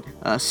Stefanos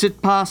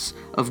Tsitsipas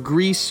of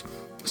Greece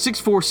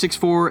 6-4,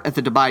 6-4 at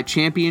the Dubai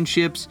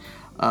Championships.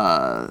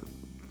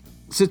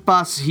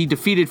 Tsitsipas, he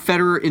defeated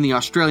Federer in the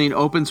Australian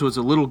Open, so it's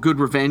a little good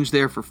revenge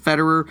there for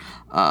Federer.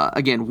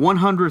 Again,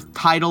 100th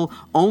title.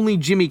 Only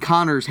Jimmy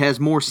Connors has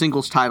more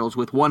singles titles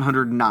with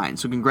 109.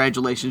 So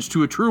congratulations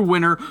to a true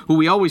winner who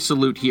we always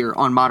salute here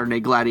on Modern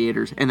Day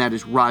Gladiators, and that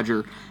is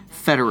Roger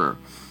Federer.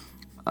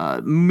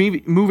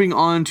 Moving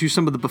on to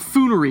some of the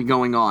buffoonery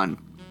going on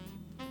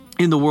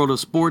in the world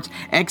of sports,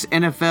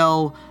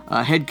 ex-NFL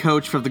head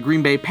coach for the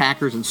Green Bay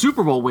Packers and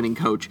Super Bowl winning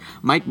coach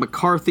Mike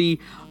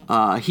McCarthy.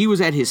 He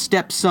was at his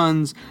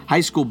stepson's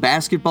high school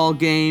basketball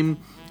game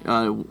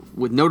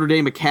with Notre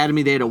Dame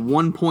Academy. They had a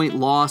 1-point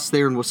loss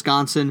there in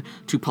Wisconsin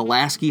to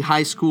Pulaski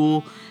High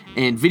School.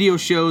 And video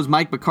shows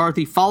Mike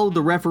McCarthy followed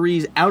the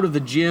referees out of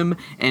the gym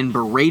and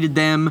berated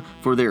them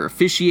for their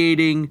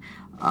officiating.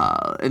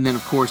 And then,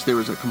 of course, there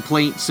was a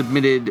complaint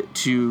submitted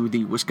to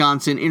the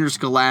Wisconsin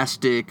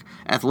Interscholastic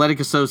Athletic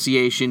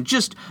Association.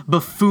 Just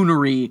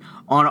buffoonery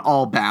on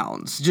all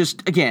bounds.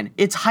 Just, again,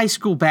 it's high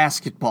school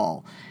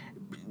basketball.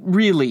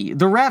 Really,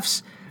 the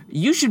refs,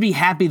 you should be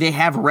happy they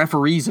have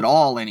referees at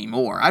all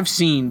anymore. I've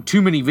seen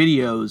too many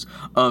videos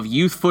of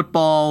youth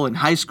football and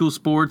high school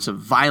sports of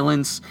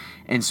violence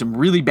and some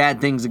really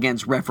bad things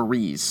against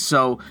referees.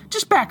 So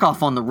just back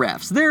off on the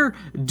refs. They're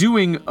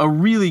doing a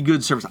really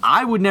good service.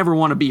 I would never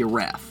want to be a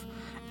ref.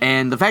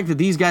 And the fact that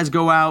these guys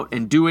go out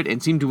and do it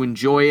and seem to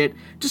enjoy it,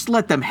 just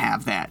let them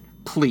have that,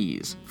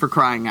 please, for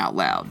crying out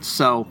loud.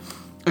 So,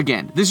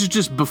 again, this is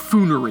just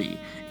buffoonery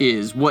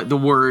is what the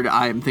word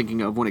I am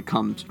thinking of when it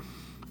comes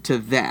to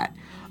that.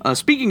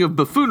 Speaking of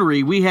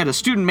buffoonery, we had a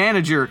student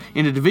manager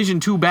in a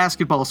Division II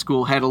basketball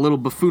school had a little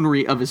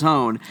buffoonery of his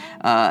own.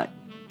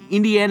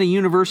 Indiana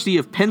University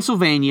of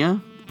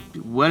Pennsylvania,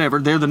 whatever,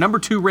 they're the number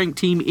 2 ranked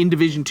team in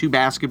Division II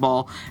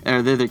basketball.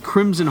 They're the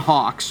Crimson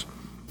Hawks.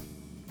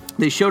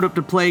 They showed up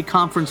to play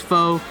conference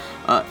foe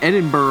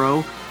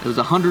Edinboro. It was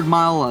a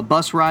 100-mile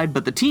bus ride,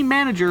 but the team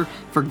manager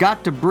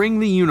forgot to bring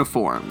the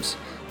uniforms.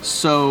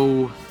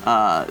 So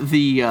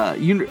the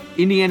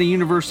Indiana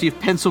University of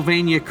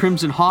Pennsylvania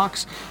Crimson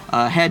Hawks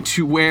had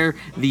to wear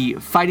the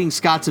Fighting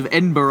Scots of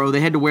Edinboro.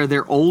 They had to wear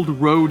their old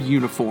road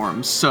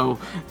uniforms. So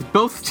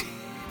both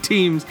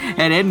teams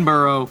had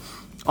Edinboro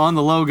on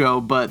the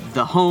logo, but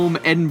the home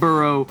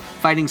Edinboro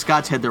Fighting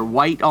Scots had their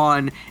white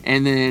on,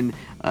 and then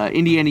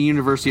Indiana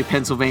University of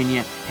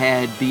Pennsylvania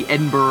had the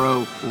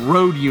Edinboro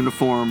road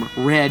uniform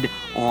red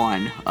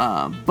on.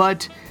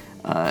 But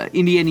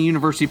Indiana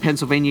University of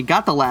Pennsylvania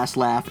got the last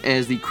laugh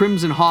as the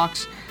Crimson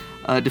Hawks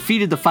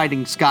defeated the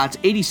Fighting Scots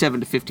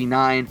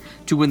 87-59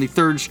 to win the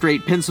 3rd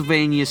straight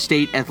Pennsylvania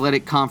State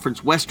Athletic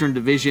Conference Western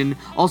Division,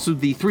 also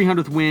the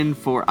 300th win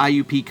for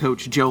IUP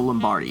coach Joe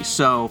Lombardi.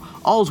 So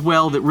all's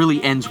well that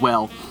really ends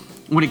well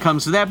when it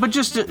comes to that, but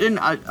just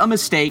a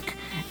mistake,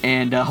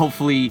 and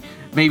hopefully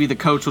maybe the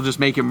coach will just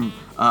make him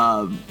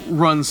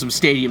run some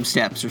stadium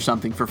steps or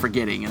something for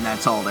forgetting, and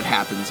that's all that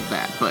happens of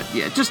that. But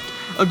yeah, just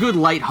a good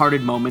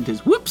lighthearted moment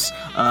is, whoops,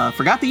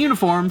 forgot the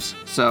uniforms,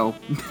 so,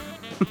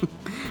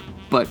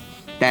 but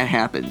that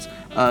happens.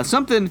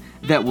 Something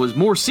that was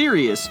more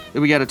serious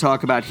that we got to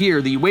talk about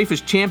here, the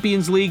UEFA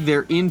Champions League,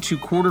 they're into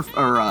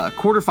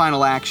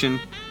quarterfinal action.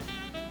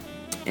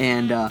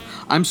 And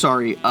I'm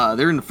sorry,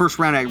 they're in the first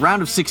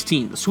round of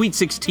 16, the Sweet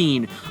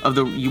 16 of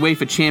the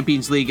UEFA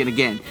Champions League. And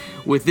again,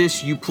 with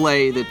this,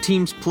 the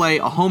teams play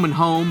a home and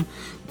home,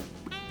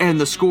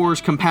 and the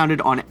scores compounded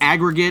on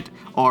aggregate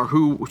are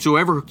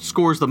whoever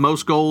scores the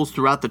most goals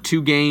throughout the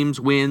 2 games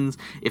wins.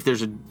 If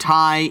there's a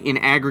tie in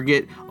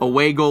aggregate,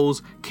 away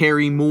goals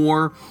carry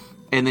more,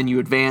 and then you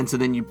advance,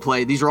 and then you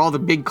play. These are all the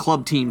big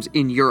club teams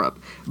in Europe.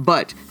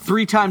 But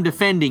 3-time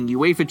defending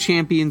UEFA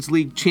Champions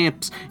League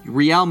champs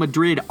Real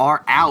Madrid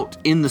are out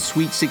in the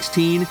Sweet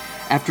 16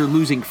 after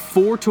losing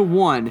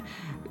 4-1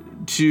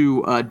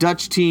 to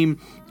Dutch team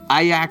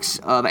Ajax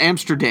of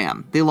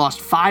Amsterdam. They lost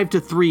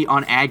 5-3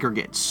 on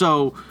aggregate.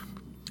 So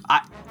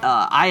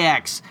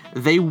Ajax,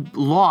 they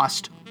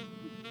lost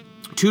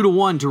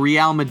 2-1 to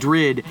Real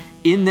Madrid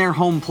in their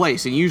home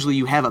place. And usually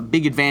you have a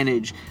big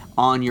advantage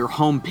on your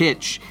home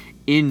pitch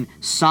in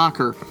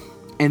soccer,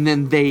 and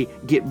then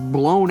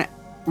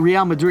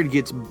Real Madrid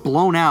gets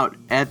blown out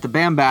at the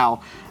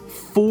Bambao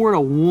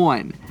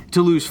 4-1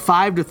 to lose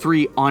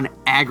 5-3 on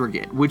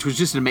aggregate, which was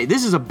just amazing.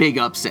 This is a big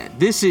upset.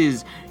 This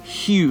is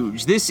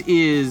huge. This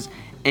is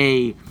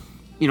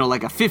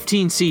like a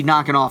 15 seed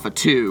knocking off a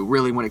 2,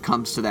 really, when it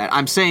comes to that.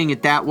 I'm saying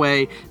it that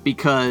way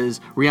because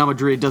Real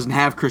Madrid doesn't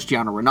have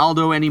Cristiano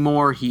Ronaldo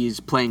anymore.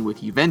 He's playing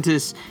with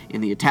Juventus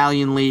in the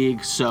Italian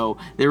league, so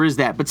there is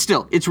that. But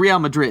still, it's Real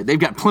Madrid. They've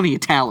got plenty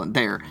of talent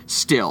there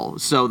still.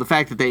 So the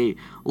fact that they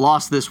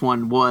lost this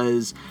one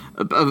was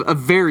a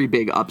very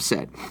big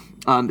upset.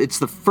 It's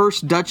the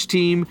first Dutch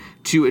team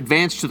to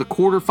advance to the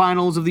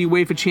quarterfinals of the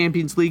UEFA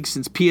Champions League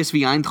since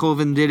PSV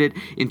Eindhoven did it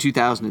in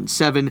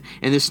 2007,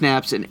 and this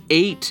snaps an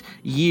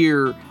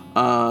 8-year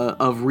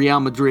of Real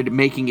Madrid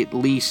making at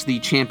least the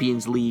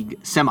Champions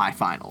League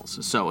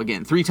semifinals. So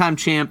again, 3-time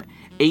champ,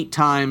 8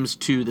 times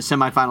to the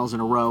semifinals in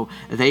a row.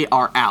 They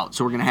are out.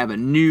 So we're going to have a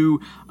new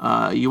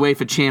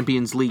UEFA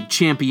Champions League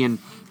champion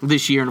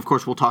this year. And of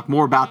course, we'll talk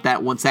more about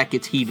that once that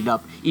gets heated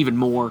up even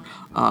more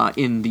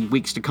in the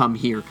weeks to come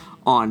here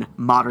on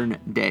Modern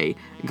Day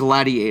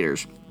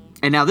Gladiators.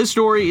 And now this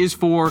story is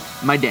for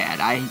my dad.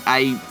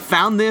 I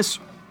found this,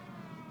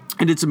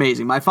 and it's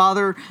amazing. My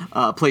father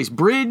plays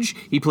bridge.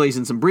 He plays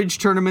in some bridge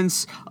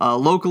tournaments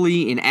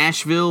locally in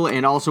Asheville,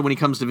 and also when he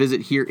comes to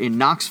visit here in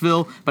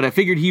Knoxville. But I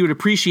figured he would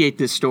appreciate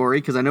this story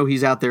because I know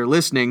he's out there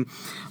listening.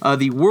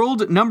 The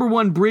world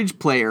 #1 bridge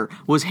player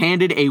was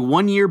handed a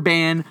 1-year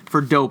ban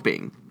for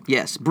doping.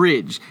 Yes,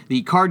 bridge,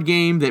 the card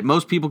game that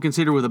most people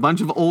consider with a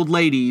bunch of old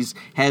ladies,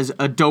 has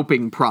a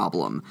doping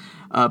problem.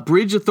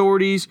 Bridge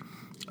authorities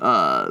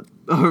are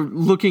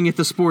looking at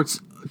the sport's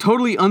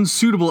totally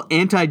unsuitable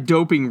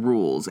anti-doping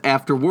rules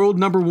after world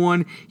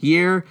 #1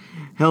 Jair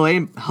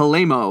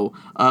Helemo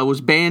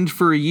was banned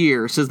for a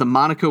year, says the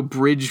Monaco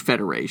Bridge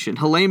Federation.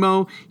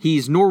 Helemo,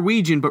 he's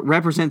Norwegian but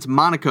represents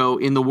Monaco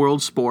in the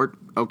world sport.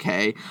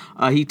 Okay.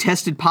 He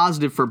tested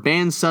positive for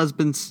banned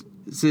substances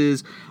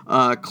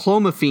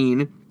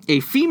clomiphene, a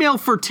female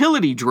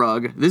fertility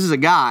drug, this is a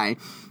guy,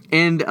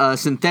 and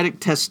synthetic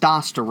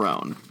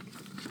testosterone.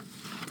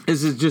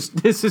 This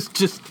is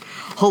just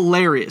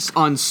hilarious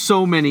on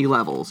so many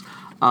levels.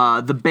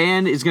 The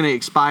ban is going to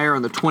expire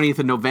on the 20th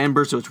of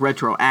November, so it's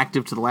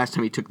retroactive to the last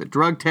time he took the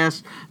drug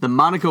test. The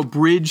Monaco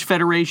Bridge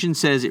Federation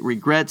says it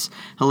regrets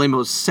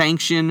Helemo's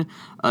sanction.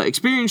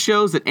 Experience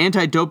shows that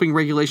anti-doping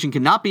regulation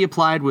cannot be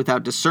applied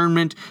without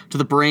discernment to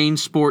the brain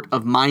sport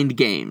of mind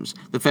games,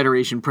 the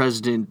Federation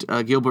president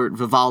Gilbert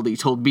Vivaldi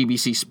told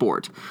BBC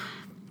Sport.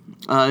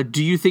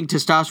 Do you think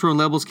testosterone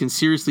levels can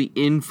seriously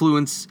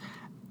influence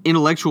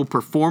intellectual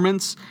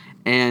performance?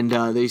 And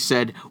they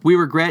said, we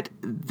regret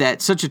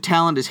that such a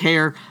talent as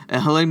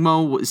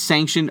Helemo was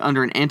sanctioned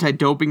under an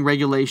anti-doping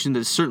regulation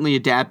that is certainly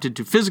adapted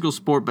to physical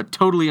sport but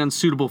totally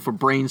unsuitable for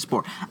brain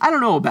sport. I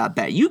don't know about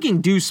that. You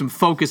can do some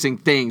focusing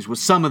things with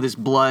some of this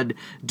blood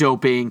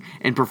doping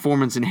and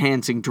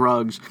performance-enhancing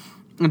drugs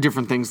and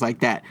different things like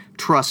that.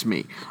 Trust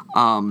me.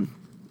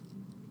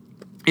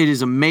 It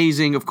is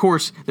amazing. Of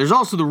course, there's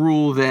also the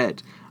rule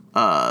that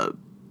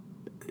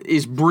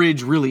is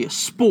bridge really a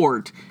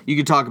sport? You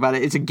could talk about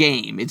it. It's a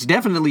game. It's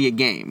definitely a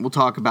game. We'll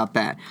talk about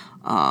that.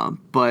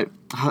 But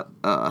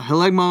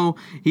Helemo,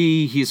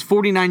 he is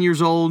 49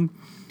 years old.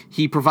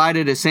 He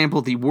provided a sample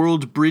of the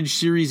World Bridge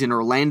Series in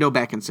Orlando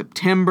back in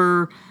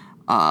September.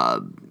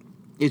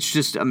 It's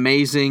just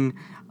amazing.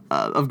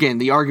 Again,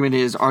 the argument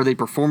is, are they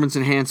performance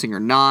enhancing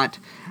or not?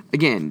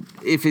 Again,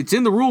 if it's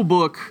in the rule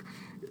book,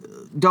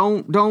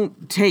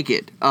 don't take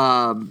it.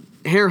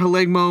 Herr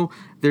Helemo,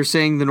 they're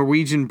saying the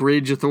Norwegian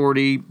Bridge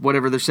Authority,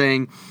 whatever they're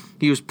saying,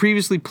 he was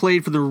previously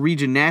played for the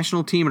Norwegian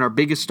national team and our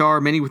biggest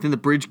star. Many within the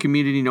bridge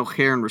community know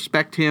Herr and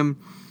respect him.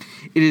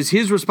 It is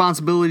his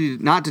responsibility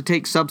not to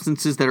take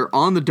substances that are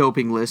on the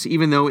doping list,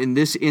 even though in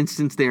this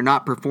instance they are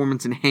not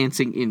performance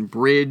enhancing in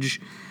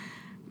bridge.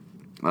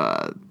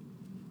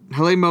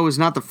 Helemo is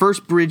not the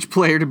first bridge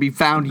player to be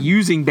found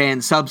using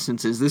banned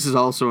substances. This is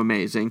also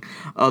amazing.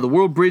 The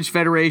World Bridge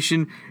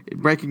Federation,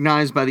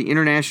 recognized by the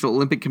International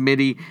Olympic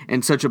Committee,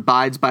 and such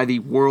abides by the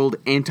World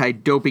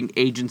Anti-Doping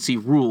Agency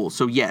rules.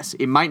 So yes,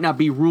 it might not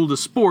be ruled a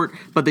sport,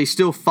 but they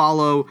still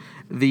follow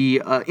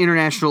the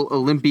International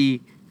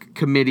Olympic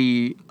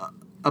Committee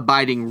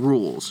abiding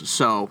rules.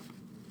 So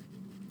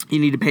you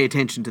need to pay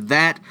attention to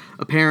that.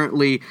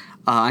 Apparently,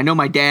 I know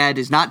my dad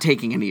is not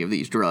taking any of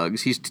these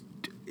drugs.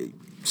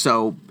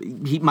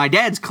 My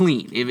dad's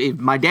clean. If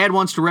my dad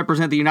wants to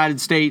represent the United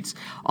States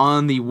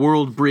on the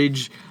World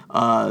Bridge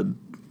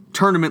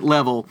tournament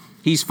level,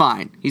 he's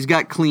fine. He's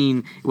got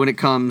clean when it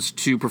comes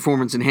to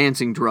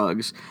performance-enhancing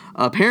drugs.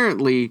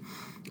 Apparently,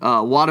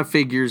 WADA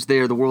figures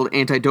there, the World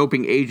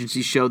Anti-Doping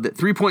Agency, showed that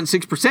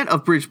 3.6%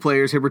 of bridge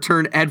players had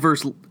returned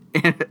adverse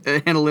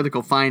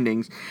analytical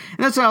findings.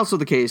 And that's also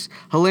the case.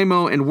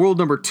 Helemo and world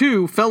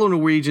 #2, fellow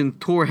Norwegian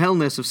Tor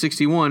Helnes of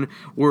 61,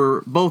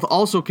 were both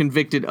also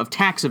convicted of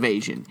tax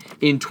evasion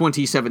in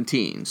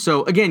 2017.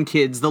 So again,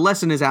 kids, the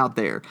lesson is out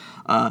there.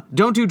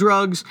 Don't do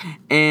drugs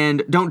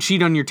and don't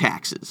cheat on your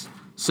taxes.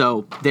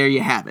 So there you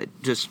have it.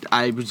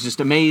 I was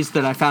just amazed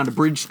that I found a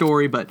bridge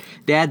story, but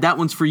Dad, that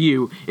one's for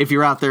you if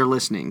you're out there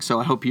listening. So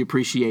I hope you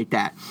appreciate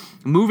that.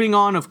 Moving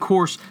on, of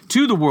course,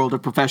 to the world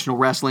of professional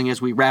wrestling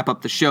as we wrap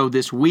up the show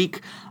this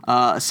week.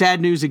 Sad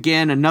news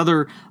again,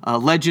 another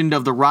legend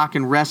of the rock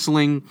and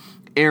wrestling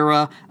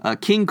era,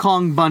 King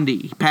Kong Bundy.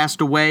 He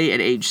passed away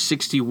at age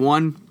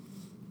 61.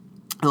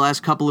 The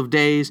last couple of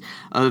days,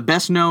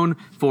 best known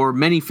for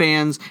many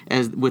fans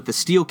as with the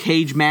steel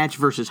cage match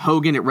versus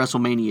Hogan at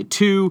WrestleMania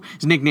 2.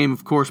 His nickname,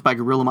 of course, by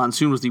Gorilla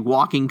Monsoon was the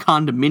Walking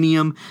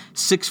Condominium.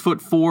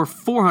 6'4",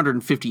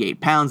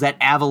 458 pounds. That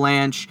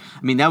avalanche,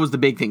 that was the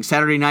big thing.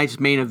 Saturday night's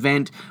main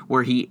event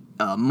where he,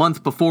 a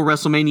month before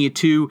WrestleMania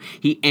 2,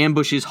 he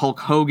ambushes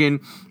Hulk Hogan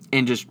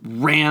and just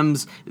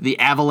rams the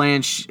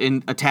avalanche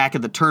in attack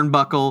of the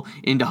turnbuckle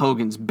into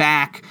Hogan's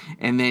back,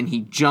 and then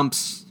he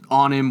jumps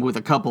on him with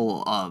a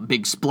couple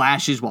big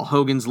splashes while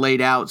Hogan's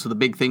laid out. So the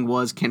big thing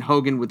was, can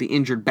Hogan with the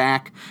injured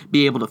back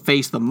be able to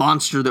face the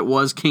monster that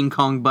was King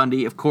Kong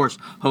Bundy? Of course,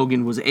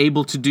 Hogan was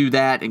able to do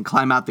that and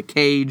climb out the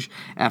cage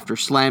after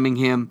slamming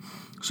him.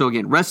 So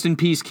again, rest in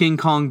peace, King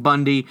Kong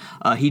Bundy.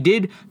 He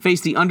did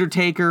face The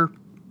Undertaker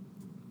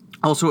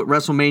also at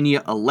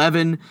WrestleMania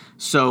 11,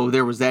 so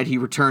there was that. He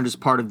returned as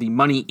part of the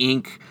Money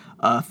Inc.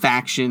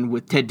 Faction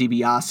with Ted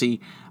DiBiase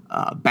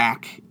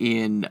back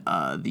in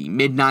the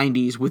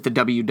mid-90s with the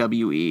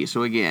WWE.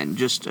 So again,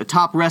 just a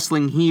top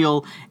wrestling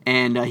heel,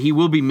 and he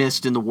will be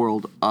missed in the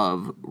world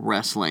of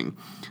wrestling.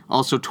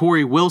 Also,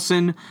 Tori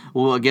Wilson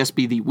will, I guess,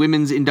 be the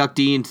women's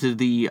inductee into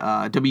the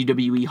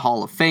WWE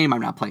Hall of Fame.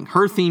 I'm not playing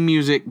her theme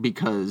music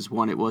because,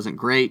 one, it wasn't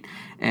great,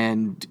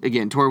 and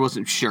again, Tori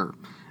wasn't sure.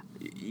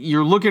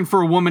 You're looking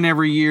for a woman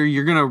every year,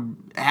 you're going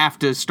to have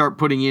to start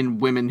putting in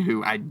women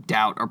who I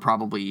doubt are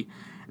probably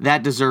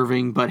that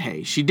deserving, but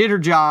hey, she did her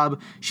job,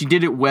 she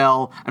did it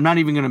well. I'm not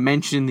even going to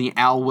mention the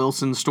Al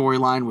Wilson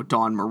storyline with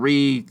Dawn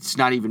Marie. It's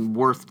not even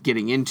worth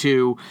getting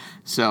into.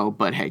 So,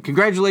 but hey,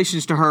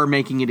 congratulations to her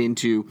making it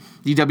into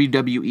the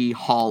WWE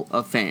Hall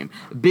of Fame.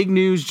 Big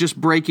news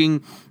just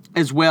breaking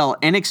as well.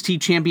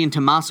 NXT champion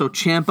Tommaso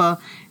Ciampa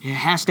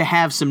has to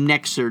have some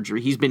neck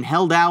surgery. He's been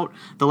held out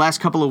the last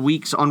couple of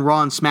weeks on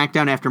Raw and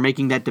SmackDown after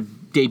making that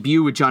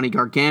debut with Johnny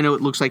Gargano. It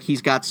looks like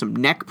he's got some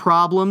neck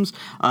problems.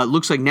 It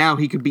looks like now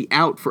he could be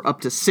out for up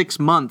to 6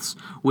 months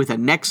with a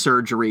neck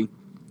surgery.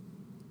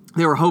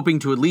 They were hoping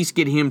to at least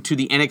get him to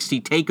the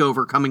NXT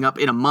TakeOver coming up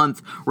in a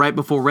month, right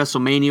before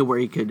WrestleMania, where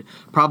he could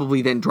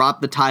probably then drop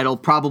the title,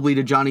 probably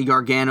to Johnny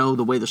Gargano,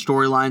 the way the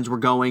storylines were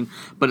going.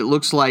 But it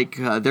looks like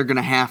they're going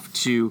to have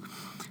to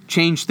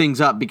change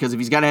things up, because if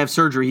he's got to have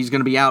surgery, he's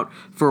going to be out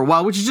for a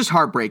while, which is just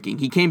heartbreaking.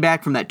 He came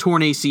back from that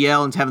torn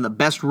ACL and is having the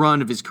best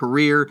run of his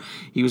career.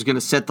 He was going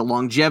to set the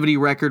longevity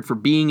record for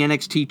being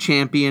NXT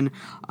champion.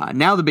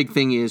 Now the big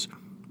thing is,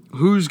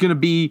 who's going to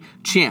be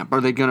champ?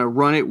 Are they going to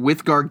run it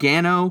with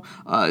Gargano?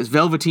 Is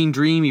Velveteen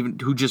Dream,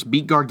 who just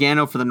beat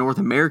Gargano for the North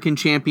American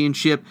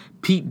Championship?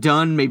 Pete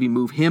Dunne, maybe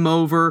move him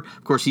over.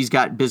 Of course, he's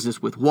got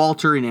business with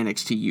Walter in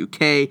NXT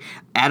UK.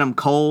 Adam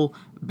Cole,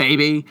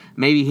 maybe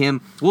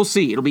him. We'll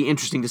see. It'll be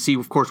interesting to see.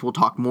 Of course, we'll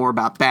talk more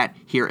about that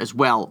here as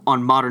well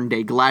on Modern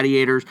Day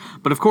Gladiators.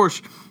 But of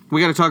course, we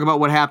got to talk about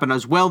what happened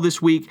as well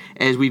this week,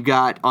 as we've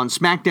got on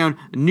SmackDown,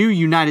 new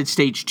United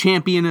States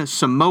champion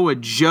Samoa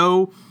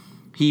Joe.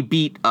 He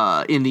beat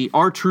in the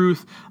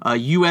R-Truth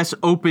U.S.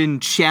 Open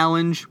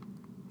Challenge.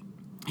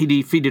 He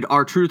defeated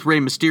R-Truth, Rey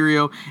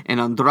Mysterio, and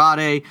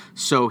Andrade,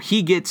 so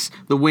he gets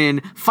the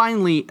win.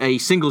 Finally, a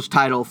singles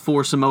title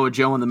for Samoa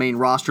Joe on the main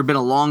roster. Been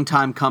a long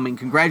time coming.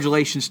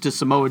 Congratulations to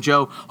Samoa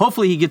Joe.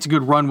 Hopefully he gets a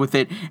good run with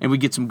it, and we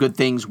get some good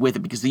things with it,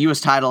 because the U.S.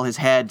 title has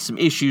had some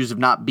issues of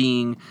not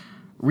being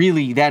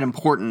really that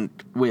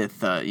important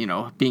with,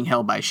 being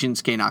held by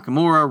Shinsuke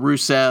Nakamura,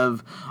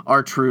 Rusev,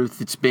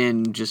 R-Truth. It's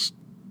been just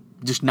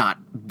not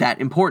that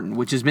important,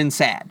 which has been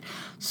sad.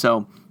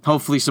 So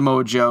hopefully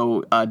Samoa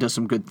Joe does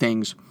some good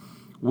things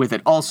with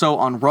it. Also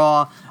on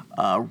Raw,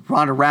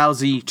 Ronda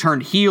Rousey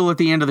turned heel at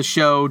the end of the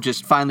show,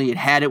 just finally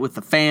had it with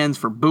the fans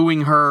for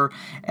booing her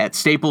at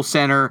Staples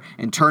Center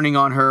and turning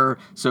on her.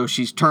 So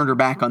she's turned her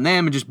back on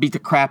them and just beat the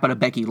crap out of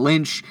Becky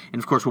Lynch.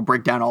 And of course, we'll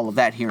break down all of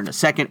that here in a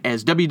second,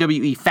 as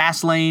WWE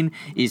Fastlane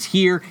is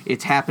here.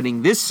 It's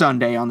happening this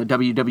Sunday on the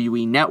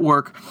WWE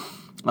Network.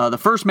 The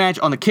first match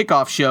on the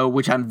kickoff show,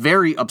 which I'm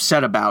very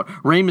upset about,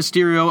 Rey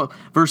Mysterio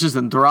versus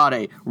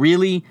Andrade.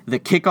 Really? The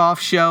kickoff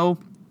show?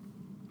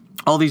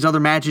 All these other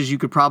matches you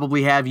could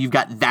probably have, you've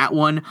got that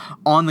one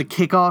on the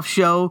kickoff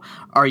show?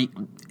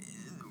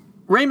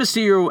 Rey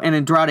Mysterio and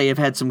Andrade have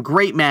had some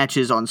great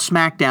matches on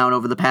SmackDown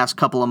over the past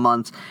couple of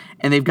months,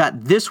 and they've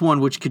got this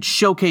one which could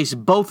showcase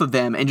both of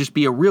them and just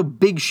be a real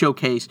big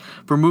showcase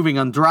for moving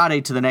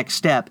Andrade to the next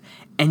step,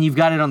 and you've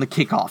got it on the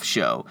kickoff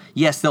show.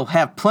 Yes, they'll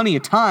have plenty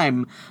of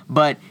time,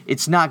 but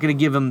it's not going to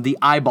give them the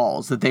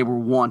eyeballs that they were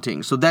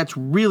wanting, so that's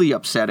really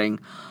upsetting.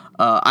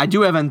 I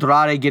do have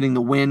Andrade getting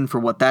the win for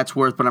what that's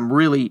worth, but I'm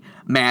really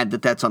mad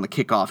that that's on the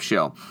kickoff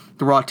show.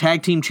 The Raw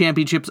Tag Team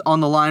Championships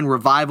on the line,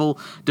 Revival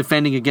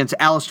defending against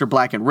Aleister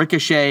Black and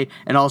Ricochet,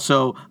 and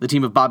also the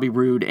team of Bobby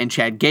Roode and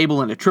Chad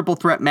Gable in a triple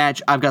threat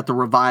match. I've got the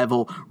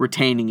Revival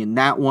retaining in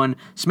that one.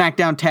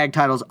 SmackDown Tag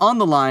Titles on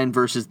the line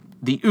versus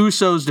the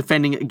Usos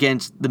defending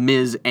against The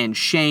Miz and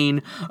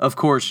Shane. Of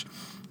course,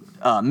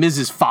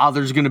 Miz's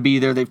father's going to be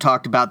there. They've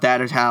talked about that,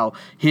 as how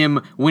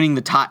him winning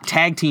the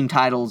tag team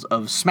titles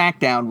of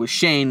SmackDown with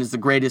Shane is the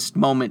greatest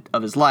moment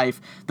of his life.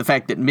 The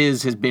fact that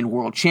Miz has been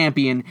world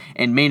champion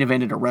and main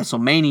evented a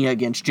WrestleMania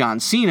against John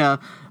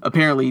Cena,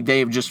 apparently they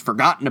have just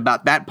forgotten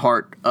about that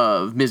part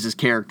of Miz's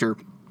character.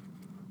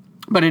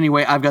 But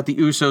anyway, I've got the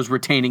Usos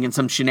retaining and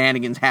some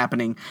shenanigans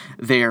happening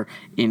there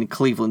in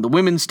Cleveland. The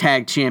Women's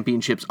Tag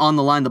Championships on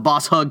the line. The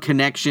Boss Hug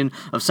connection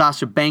of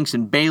Sasha Banks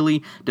and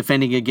Bayley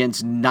defending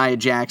against Nia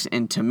Jax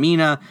and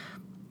Tamina.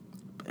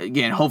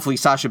 again, hopefully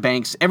Sasha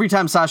Banks, every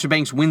time Sasha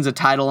Banks wins a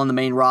title on the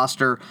main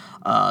roster,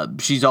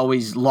 she's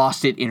always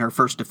lost it in her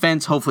first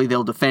defense. Hopefully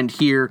they'll defend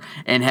here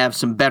and have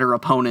some better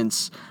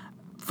opponents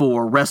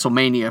for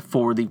WrestleMania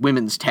for the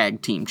Women's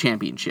Tag Team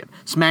Championship.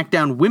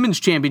 SmackDown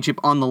Women's Championship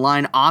on the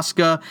line.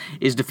 Asuka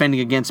is defending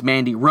against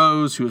Mandy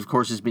Rose, who of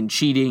course has been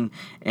cheating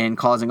and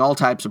causing all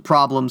types of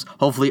problems.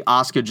 Hopefully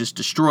Asuka just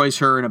destroys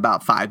her in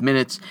about 5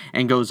 minutes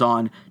and goes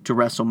on to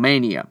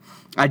WrestleMania.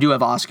 I do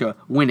have Asuka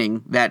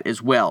winning that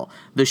as well.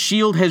 The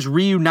Shield has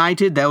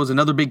reunited. That was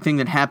another big thing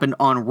that happened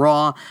on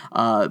Raw.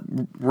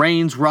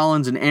 Reigns,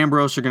 Rollins, and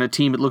Ambrose are going to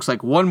team, it looks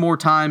like, one more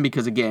time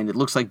because, again, it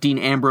looks like Dean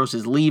Ambrose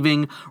is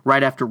leaving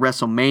right after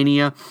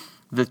WrestleMania.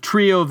 The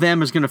trio of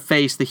them is going to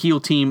face the heel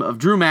team of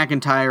Drew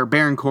McIntyre,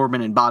 Baron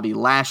Corbin, and Bobby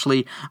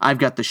Lashley. I've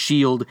got the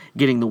Shield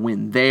getting the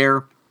win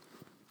there.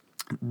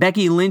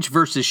 Becky Lynch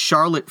versus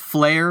Charlotte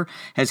Flair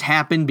has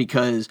happened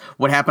because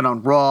what happened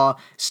on Raw,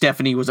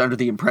 Stephanie was under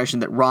the impression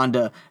that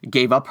Ronda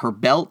gave up her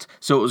belt,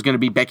 so it was going to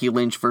be Becky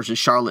Lynch versus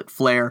Charlotte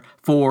Flair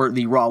for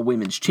the Raw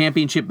Women's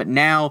Championship, but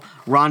now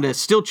Ronda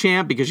is still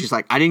champ because she's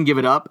like, I didn't give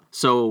it up,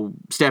 so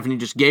Stephanie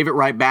just gave it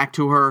right back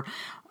to her.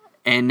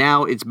 And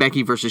now it's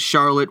Becky versus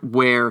Charlotte,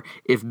 where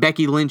if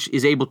Becky Lynch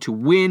is able to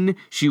win,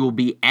 she will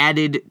be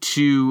added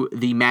to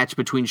the match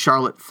between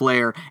Charlotte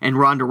Flair and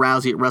Ronda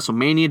Rousey at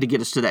WrestleMania to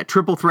get us to that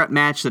triple threat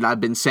match that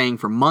I've been saying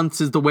for months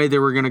is the way they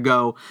were going to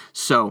go.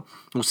 So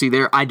we'll see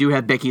there. I do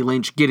have Becky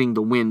Lynch getting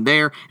the win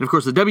there. And of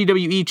course, the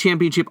WWE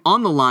Championship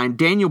on the line,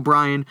 Daniel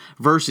Bryan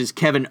versus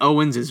Kevin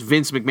Owens, as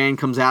Vince McMahon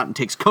comes out and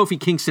takes Kofi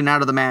Kingston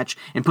out of the match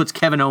and puts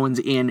Kevin Owens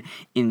in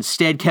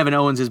instead. Kevin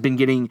Owens has been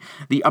getting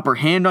the upper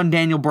hand on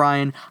Daniel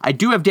Bryan. I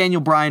do have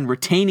Daniel Bryan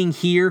retaining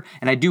here,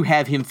 and I do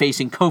have him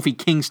facing Kofi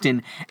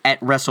Kingston at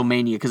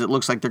WrestleMania because it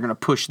looks like they're going to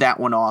push that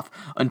one off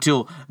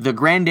until the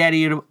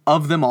granddaddy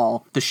of them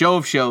all, the show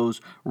of shows,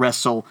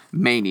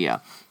 WrestleMania.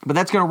 But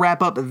that's going to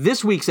wrap up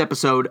this week's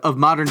episode of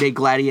Modern Day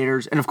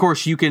Gladiators. And of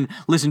course, you can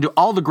listen to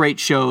all the great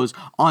shows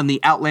on the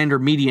Outlander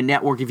Media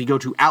Network. If you go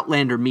to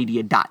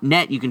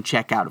outlandermedia.net, you can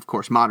check out, of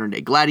course, Modern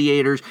Day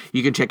Gladiators.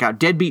 You can check out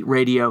Deadbeat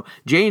Radio,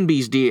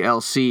 J&B's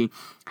DLC,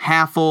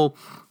 Haffle,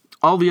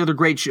 all the other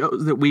great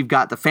shows that we've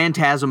got, the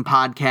Phantasm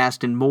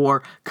podcast and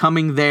more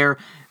coming there.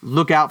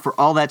 Look out for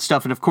all that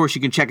stuff. And of course, you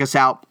can check us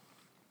out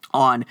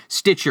on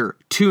Stitcher,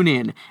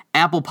 TuneIn,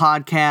 Apple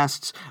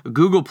Podcasts,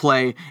 Google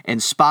Play, and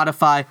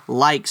Spotify.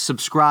 Like,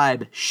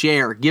 subscribe,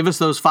 share. Give us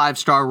those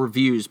 5-star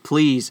reviews,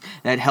 please.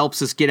 That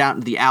helps us get out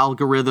into the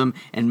algorithm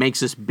and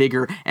makes us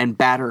bigger and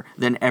badder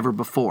than ever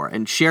before.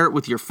 And share it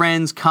with your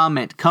friends.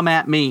 Comment. Come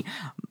at me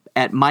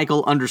at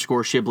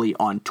Michael_Shibley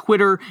on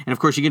Twitter. And of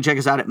course, you can check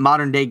us out at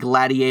Modern Day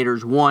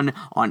Gladiators 1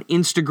 on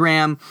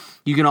Instagram.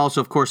 You can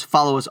also, of course,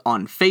 follow us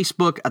on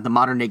Facebook at the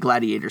Modern Day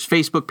Gladiators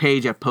Facebook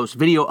page. I post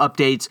video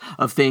updates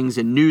of things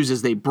and news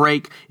as they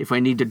break. If I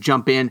need to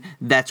jump in,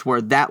 that's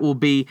where that will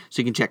be.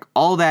 So you can check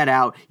all that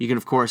out. You can,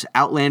 of course,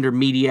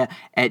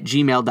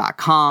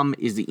 outlandermedia@gmail.com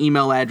is the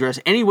email address.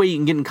 Any way you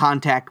can get in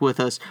contact with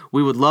us,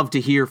 we would love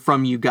to hear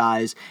from you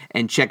guys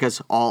and check us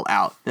all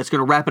out. That's going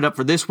to wrap it up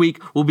for this week.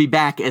 We'll be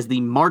back as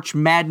the March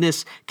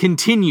Madness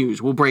continues.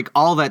 We'll break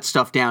all that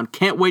stuff down.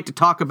 Can't wait to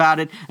talk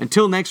about it.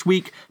 Until next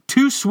week,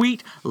 too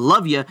sweet.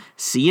 Love ya.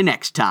 See you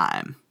next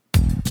time.